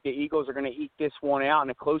I think the Eagles are going to eat this one out in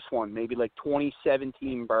a close one, maybe like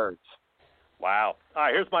 20-17 birds. Wow. All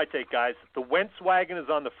right, here's my take, guys. The Wentz wagon is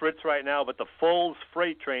on the fritz right now, but the Foles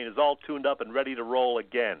freight train is all tuned up and ready to roll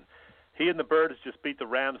again. He and the Birds just beat the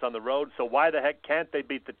Rams on the road, so why the heck can't they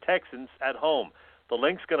beat the Texans at home? The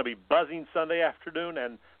Link's going to be buzzing Sunday afternoon,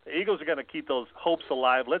 and the Eagles are going to keep those hopes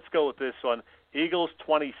alive. Let's go with this one. Eagles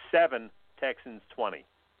 27, Texans 20.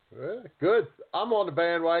 Good. I'm on the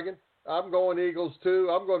bandwagon. I'm going Eagles, too.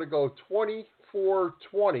 I'm going to go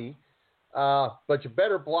 24-20. But you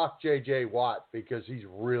better block J.J. Watt, because he's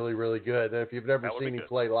really, really good. And if you've never seen him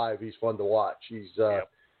play live, he's fun to watch. He's a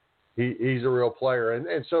real player.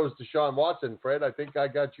 And so is Deshaun Watson, Fred. I think I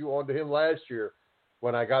got you onto him last year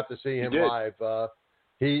when I got to see him live.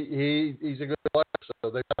 He's a good player, so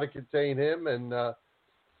they've got to contain him. And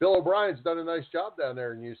Bill O'Brien's done a nice job down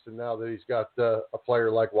there in Houston now that he's got a player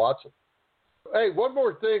like Watson. Hey, one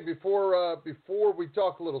more thing before we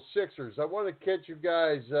talk a little Sixers. I want to catch you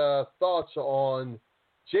guys' thoughts on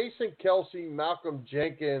Jason Kelce, Malcolm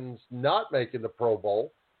Jenkins not making the Pro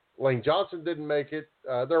Bowl. Lane Johnson didn't make it.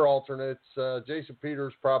 They're alternates. Jason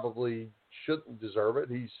Peters probably shouldn't deserve it.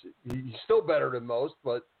 He's still better than most,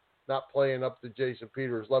 but not playing up to Jason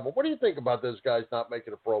Peters' level. What do you think about those guys not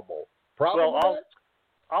making a Pro Bowl?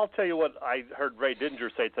 I'll tell you what I heard Ray Dinger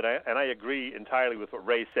say today, and I agree entirely with what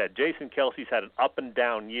Ray said. Jason Kelce's had an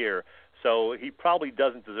up-and-down year, so he probably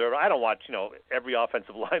doesn't deserve it. I don't watch, every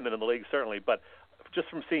offensive lineman in the league, certainly, but just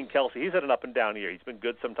from seeing Kelce, he's had an up-and-down year. He's been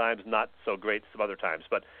good sometimes, not so great some other times.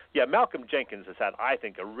 But, yeah, Malcolm Jenkins has had, I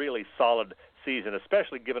think, a really solid season,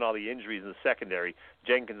 especially given all the injuries in the secondary.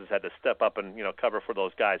 Jenkins has had to step up and, cover for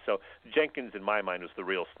those guys. So Jenkins, in my mind, was the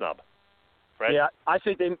real snub. Fred? Yeah, I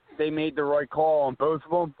think they made the right call on both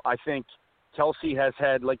of them. I think Kelce has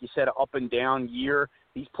had, like you said, an up-and-down year.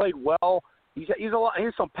 He's played well. He's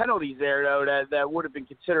some penalties there, though, that would have been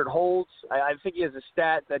considered holds. I think he has a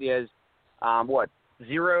stat that he has,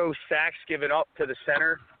 0 sacks given up to the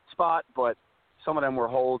center spot, but some of them were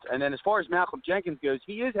holds. And then as far as Malcolm Jenkins goes,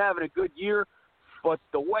 he is having a good year, but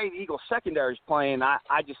the way the Eagles secondary is playing, I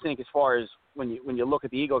just think as far as when you look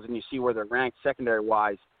at the Eagles and you see where they're ranked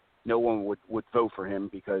secondary-wise, no one would vote for him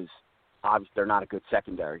because obviously they're not a good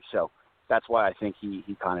secondary. So that's why I think he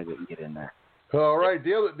kind of didn't get in there. All right.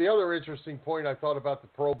 The other interesting point I thought about the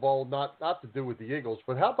Pro Bowl, not to do with the Eagles,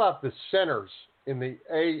 but how about the centers in the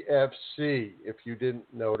AFC, if you didn't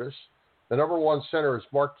notice? The number 1 center is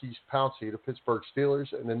Marquise Pouncey of the Pittsburgh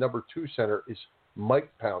Steelers, and the number 2 center is Mike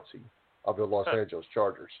Pouncey of the Los Angeles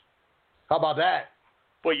Chargers. How about that?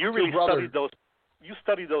 Boy, you really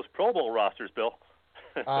studied those Pro Bowl rosters, Bill.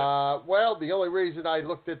 Well, the only reason I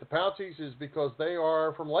looked at the Pouncies is because they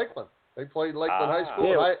are from Lakeland. They played Lakeland High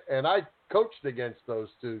School, and I coached against those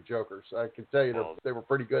two jokers. I can tell you they were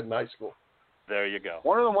pretty good in high school. There you go.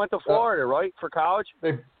 One of them went to Florida, right, for college?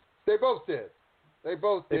 They both did. They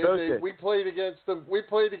both did. We played against them. We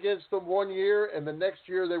played against them 1 year, and the next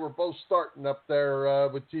year they were both starting up there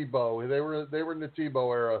with Tebow. They were in the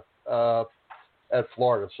Tebow era at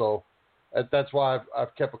Florida, so that's why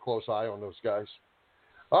I've kept a close eye on those guys.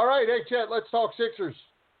 All right, hey Chet, let's talk Sixers.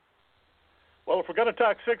 Well, if we're going to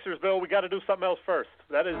talk Sixers, Bill, we got to do something else first.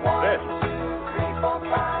 That is this.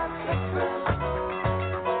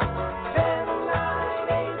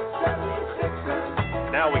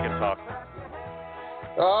 Now we can talk.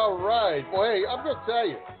 All right. Well, hey, I'm going to tell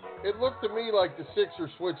you, it looked to me like the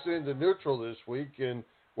Sixers switched into neutral this week and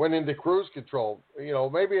went into cruise control. You know,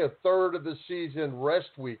 maybe a third of the season rest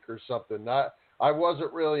week or something. I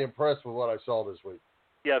wasn't really impressed with what I saw this week.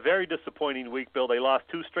 Yeah, very disappointing week, Bill. They lost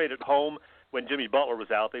 2 straight at home when Jimmy Butler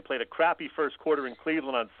was out. They played a crappy first quarter in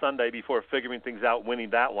Cleveland on Sunday before figuring things out, winning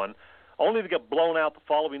that one, only to get blown out the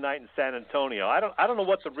following night in San Antonio. I don't know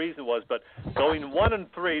what the reason was, but going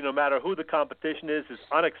 1-3, no matter who the competition is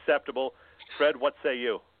unacceptable. Fred, what say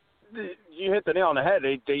you? You hit the nail on the head.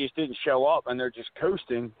 They just didn't show up, and they're just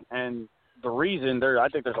coasting. And the reason, I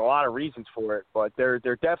think there's a lot of reasons for it, but they're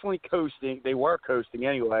definitely coasting. They were coasting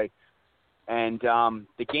anyway. And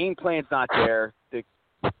the game plan's not there.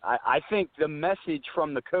 I think the message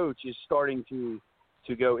from the coach is starting to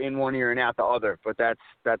go in one ear and out the other, but that's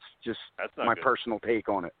my good. Personal take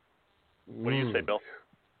on it. What do you say, Bill?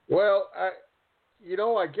 Well,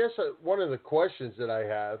 I guess one of the questions that I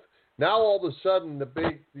have, now all of a sudden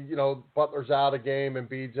Butler's out of game and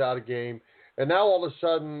Embiid's out of game, and now all of a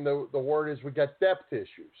sudden the word is we got depth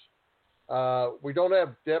issues. We don't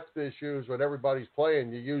have depth issues when everybody's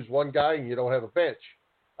playing. You use one guy and you don't have a bench.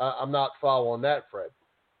 I'm not following that, Fred.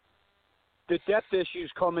 The depth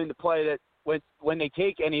issues come into play that when they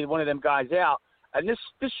take any one of them guys out, and this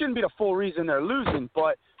shouldn't be the full reason they're losing,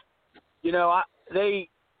 but I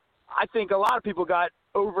think a lot of people got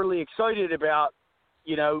overly excited about,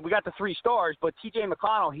 we got the 3 stars, but T.J.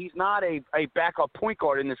 McConnell, he's not a backup point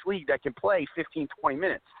guard in this league that can play 15, 20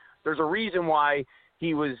 minutes. There's a reason why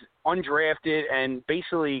he was undrafted and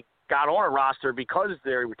basically got on a roster because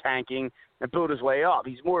they were tanking and built his way up.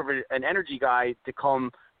 He's more of an energy guy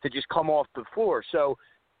to just come off the floor. So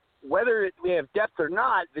whether we have depth or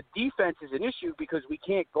not, the defense is an issue because we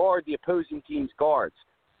can't guard the opposing team's guards.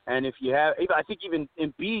 And I think even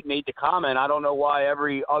Embiid made the comment, I don't know why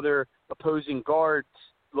every other opposing guard,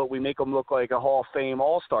 we make them look like a Hall of Fame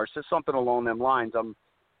All-Star. So something along them lines. I'm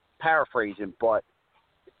paraphrasing, but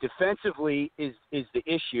defensively is the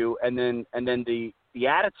issue, and then the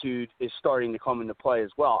attitude is starting to come into play as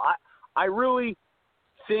well. I really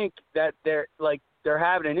think that they're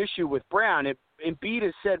having an issue with Brown. Embiid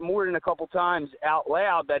has said more than a couple times out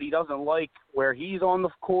loud that he doesn't like where he's on the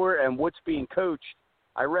court and what's being coached.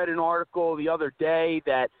 I read an article the other day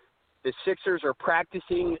that the Sixers are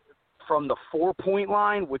practicing from the 4-point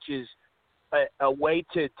line, which is a way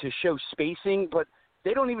to show spacing, but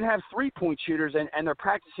they don't even have 3-point shooters, and they're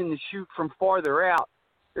practicing to shoot from farther out.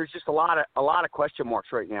 There's just a lot of question marks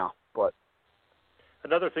right now. But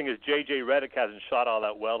another thing is J.J. Redick hasn't shot all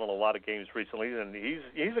that well in a lot of games recently, and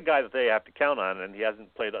he's a guy that they have to count on, and he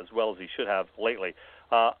hasn't played as well as he should have lately.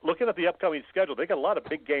 Looking at the upcoming schedule, they got a lot of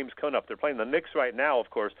big games coming up. They're playing the Knicks right now, of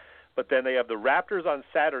course, but then they have the Raptors on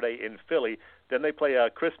Saturday in Philly. Then they play a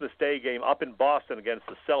Christmas Day game up in Boston against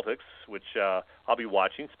the Celtics, which I'll be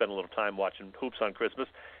watching, spend a little time watching hoops on Christmas.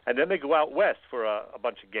 And then they go out west for a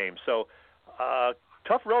bunch of games. So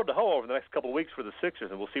tough road to hoe over the next couple of weeks for the Sixers,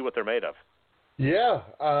 and we'll see what they're made of. Yeah,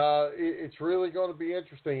 it's really going to be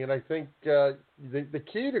interesting. And I think the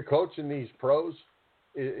key to coaching these pros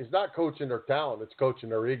is not coaching their talent, it's coaching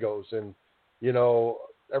their egos. And,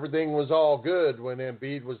 everything was all good when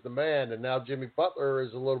Embiid was the man, and now Jimmy Butler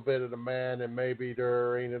is a little bit of the man, and maybe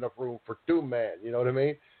there ain't enough room for 2 men. You know what I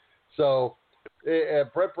mean? So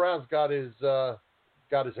Brett Brown's got his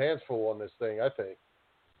hands full on this thing, I think.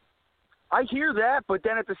 I hear that, but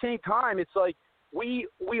then at the same time, it's like we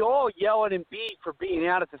all yell at Embiid for being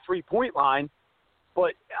out at the 3-point line,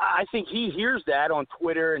 but I think he hears that on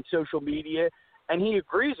Twitter and social media, and he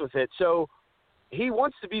agrees with it. So he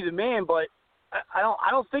wants to be the man, but I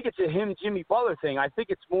don't think it's a him Jimmy Butler thing. I think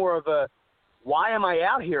it's more of a, why am I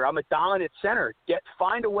out here? I'm a dominant center.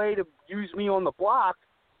 Find a way to use me on the block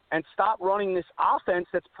and stop running this offense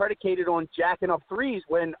that's predicated on jacking up threes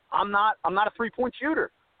when I'm not a 3-point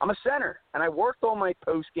shooter. I'm a center, and I worked on my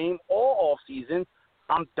post game all off season.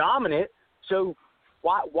 I'm dominant, so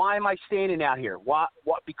Why am I standing out here? Why?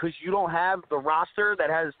 Because you don't have the roster that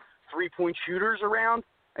has 3-point shooters around,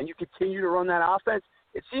 and you continue to run that offense.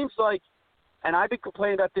 It seems like, and I've been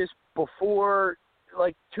complaining about this before,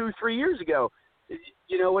 like 2-3 years ago.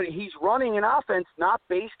 You know, he's running an offense not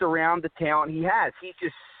based around the talent he has. He's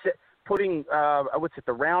just putting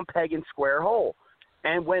the round peg in square hole.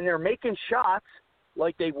 And when they're making shots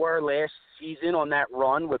like they were last season on that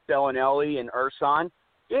run with Bellinelli and Ersan,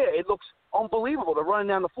 yeah, it looks unbelievable. They're running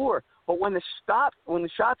down the floor. But when the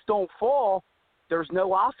shots don't fall, there's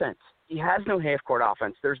no offense. He has no half-court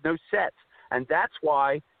offense. There's no sets. And that's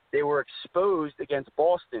why they were exposed against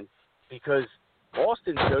Boston, because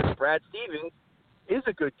Boston's coach, Brad Stevens, is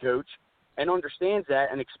a good coach and understands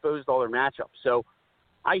that and exposed all their matchups. So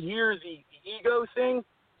I hear the ego thing,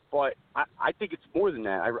 but I think it's more than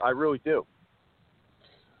that. I really do.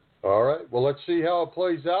 All right. Well, let's see how it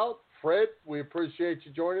plays out. Fred, we appreciate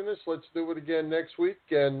you joining us. Let's do it again next week,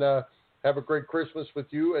 and have a great Christmas with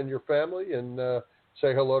you and your family, and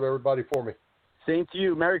say hello to everybody for me. Same to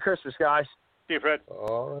you. Merry Christmas, guys. See you, Fred.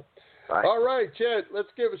 All right. Bye. All right, Chet, let's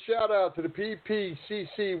give a shout-out to the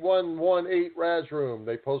PPCC 118 Raz Room.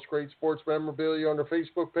 They post great sports memorabilia on their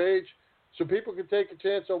Facebook page so people can take a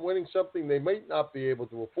chance on winning something they might not be able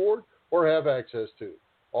to afford or have access to.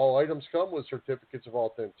 All items come with certificates of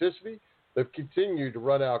authenticity. They've continued to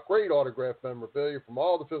run out great autographed memorabilia from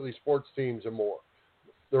all the Philly sports teams and more.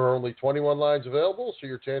 There are only 21 lines available, so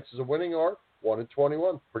your chances of winning are 1 in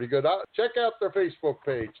 21. Pretty good odds. Check out their Facebook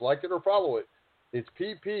page. Like it or follow it. It's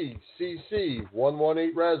PPCC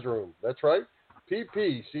 118 Raz Room. That's right.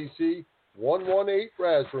 PPCC 118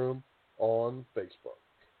 Raz Room on Facebook.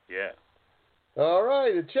 Yeah. All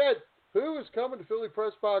right. And Chet, who is coming to Philly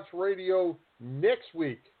Pressbox Radio next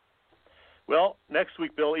week? Well, next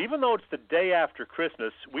week, Bill, even though it's the day after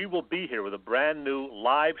Christmas, we will be here with a brand new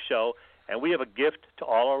live show, and we have a gift to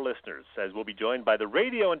all our listeners, as we'll be joined by the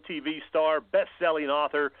radio and TV star, best-selling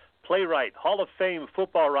author, playwright, Hall of Fame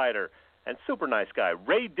football writer, and super nice guy,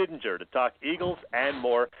 Ray Didinger, to talk Eagles and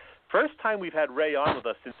more. First time we've had Ray on with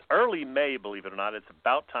us since early May, believe it or not. It's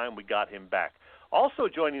about time we got him back. Also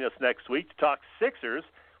joining us next week to talk Sixers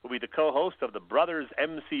will be the co-host of the Brothers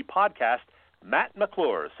MC podcast, Matt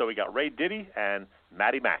McClure. So we got Ray Diddy and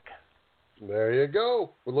Matty Mack. There you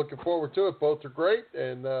go. We're looking forward to it. Both are great,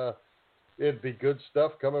 and it'd be good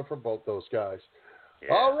stuff coming from both those guys.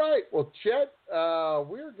 Yeah. All right. Well, Chet,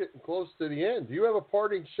 we're getting close to the end. Do you have a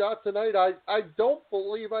parting shot tonight? I don't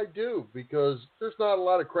believe I do, because there's not a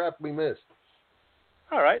lot of crap we missed.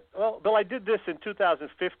 All right. Well, Bill, I did this in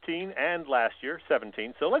 2015 and last year,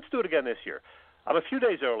 17, so let's do it again this year. I'm a few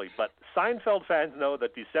days early, but Seinfeld fans know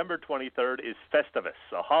that December 23rd is Festivus,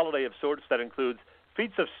 a holiday of sorts that includes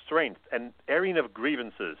feats of strength and airing of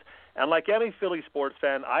grievances. And like any Philly sports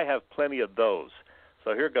fan, I have plenty of those.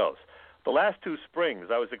 So here goes. The last 2 springs,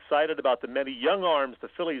 I was excited about the many young arms the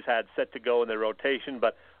Phillies had set to go in their rotation,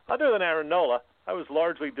 but other than Aaron Nola, I was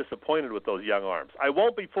largely disappointed with those young arms. I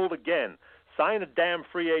won't be fooled again. Sign a damn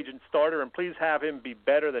free agent starter, and please have him be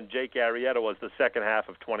better than Jake Arrieta was the second half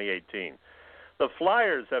of 2018. The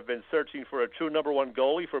Flyers have been searching for a true number 1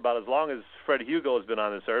 goalie for about as long as Fred Hugo has been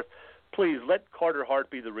on this earth. Please let Carter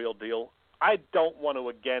Hart be the real deal. I don't want to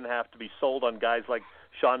again have to be sold on guys like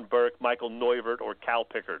Sean Burke, Michael Neuvert, or Cal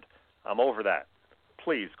Pickard. I'm over that.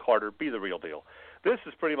 Please, Carter, be the real deal. This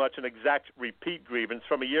is pretty much an exact repeat grievance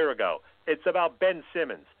from a year ago. It's about Ben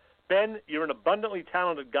Simmons. Ben, you're an abundantly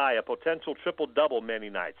talented guy, a potential triple-double many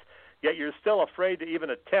nights, yet you're still afraid to even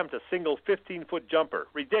attempt a single 15-foot jumper.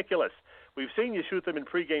 Ridiculous. We've seen you shoot them in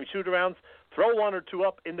pregame shoot-arounds. Throw 1 or 2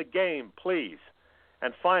 up in the game, please.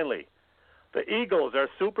 And finally, the Eagles are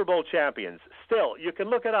Super Bowl champions. Still, you can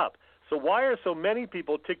look it up. So why are so many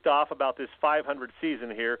people ticked off about this 500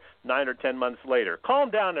 season here 9 or 10 months later? Calm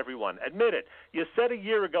down, everyone. Admit it. You said a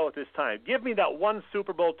year ago at this time, give me that 1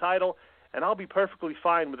 Super Bowl title, and I'll be perfectly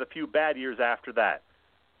fine with a few bad years after that.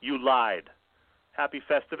 You lied. Happy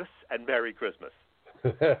Festivus and Merry Christmas.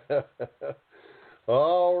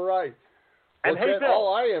 All right. And hey,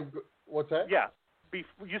 Bill. What's that? Yeah. You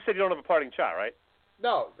said you don't have a parting shot, right?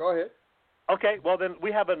 No. Go ahead. Okay. Well, then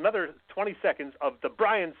we have another 20 seconds of the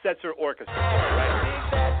Brian Setzer Orchestra. Right?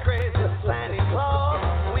 That crazy Santa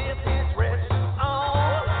Claus with his red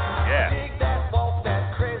on. Yeah. Dig that walk,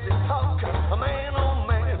 that crazy talk. A man, oh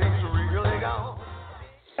man, he's really gone.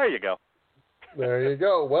 There you go. There you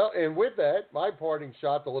go. Well, and with that, my parting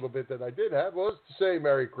shot, the little bit that I did have, was to say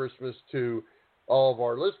Merry Christmas to all of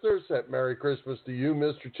our listeners. Merry Christmas to you,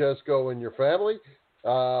 Mr. Chesko, and your family.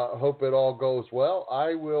 Hope it all goes well.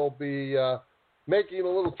 I will be making a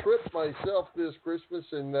little trip myself this Christmas,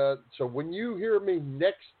 and so when you hear me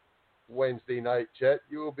next Wednesday night, Chet,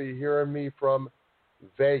 you will be hearing me from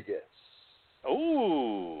Vegas.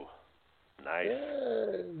 Ooh, nice.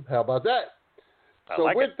 And how about that?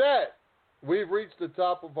 That, we've reached the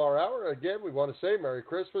top of our hour. Again, we want to say Merry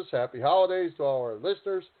Christmas, Happy Holidays to all our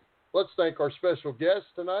listeners. Let's thank our special guests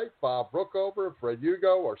tonight, Bob Brookover, Fred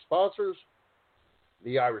Hugo, our sponsors,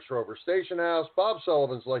 the Irish Rover Station House, Bob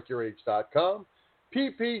Sullivan's LikeYourAge.com,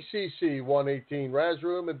 PPCC 118 Raz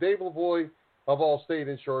Room, and Dave Lavoie of Allstate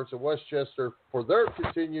Insurance in Westchester for their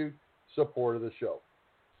continued support of the show.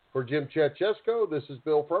 For Jim, Chet, Chesko, this is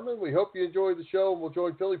Bill Furman. We hope you enjoyed the show, and we'll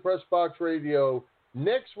join Philly Pressbox Radio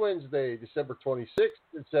next Wednesday, December 26th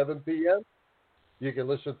at 7 p.m. You can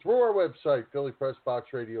listen through our website,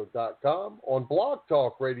 phillypressboxradio.com, on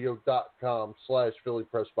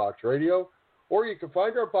blogtalkradio.com/phillypressboxradio, or you can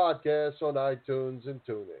find our podcasts on iTunes and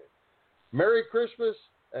TuneIn. Merry Christmas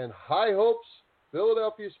and high hopes,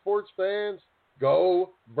 Philadelphia sports fans.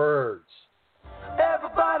 Go Birds.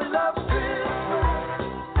 Everybody loves Christmas.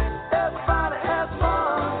 Everybody has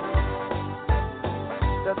fun.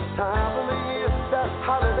 That's the time of the year. That's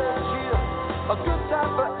holiday cheer. A good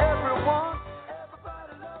time for everyone.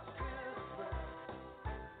 Everybody loves Christmas.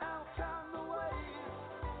 Out comes the way.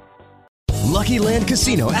 Lucky Land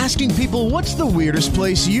Casino, asking people, what's the weirdest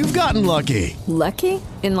place you've gotten lucky? Lucky?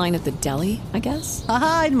 In line at the deli, I guess?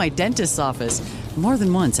 Aha, in my dentist's office. More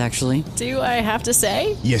than once, actually. Do I have to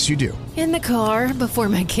say? Yes, you do. In the car before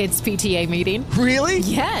my kids' PTA meeting. Really?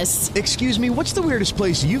 Yes. Excuse me, what's the weirdest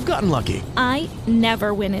place you've gotten lucky? I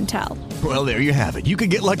never win and tell. Well, there you have it. You can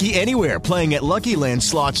get lucky anywhere, playing at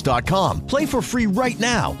LuckyLandSlots.com. Play for free right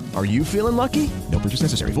now. Are you feeling lucky? No purchase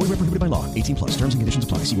necessary. Void where prohibited by law. 18+. Terms and conditions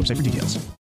apply. See website for details.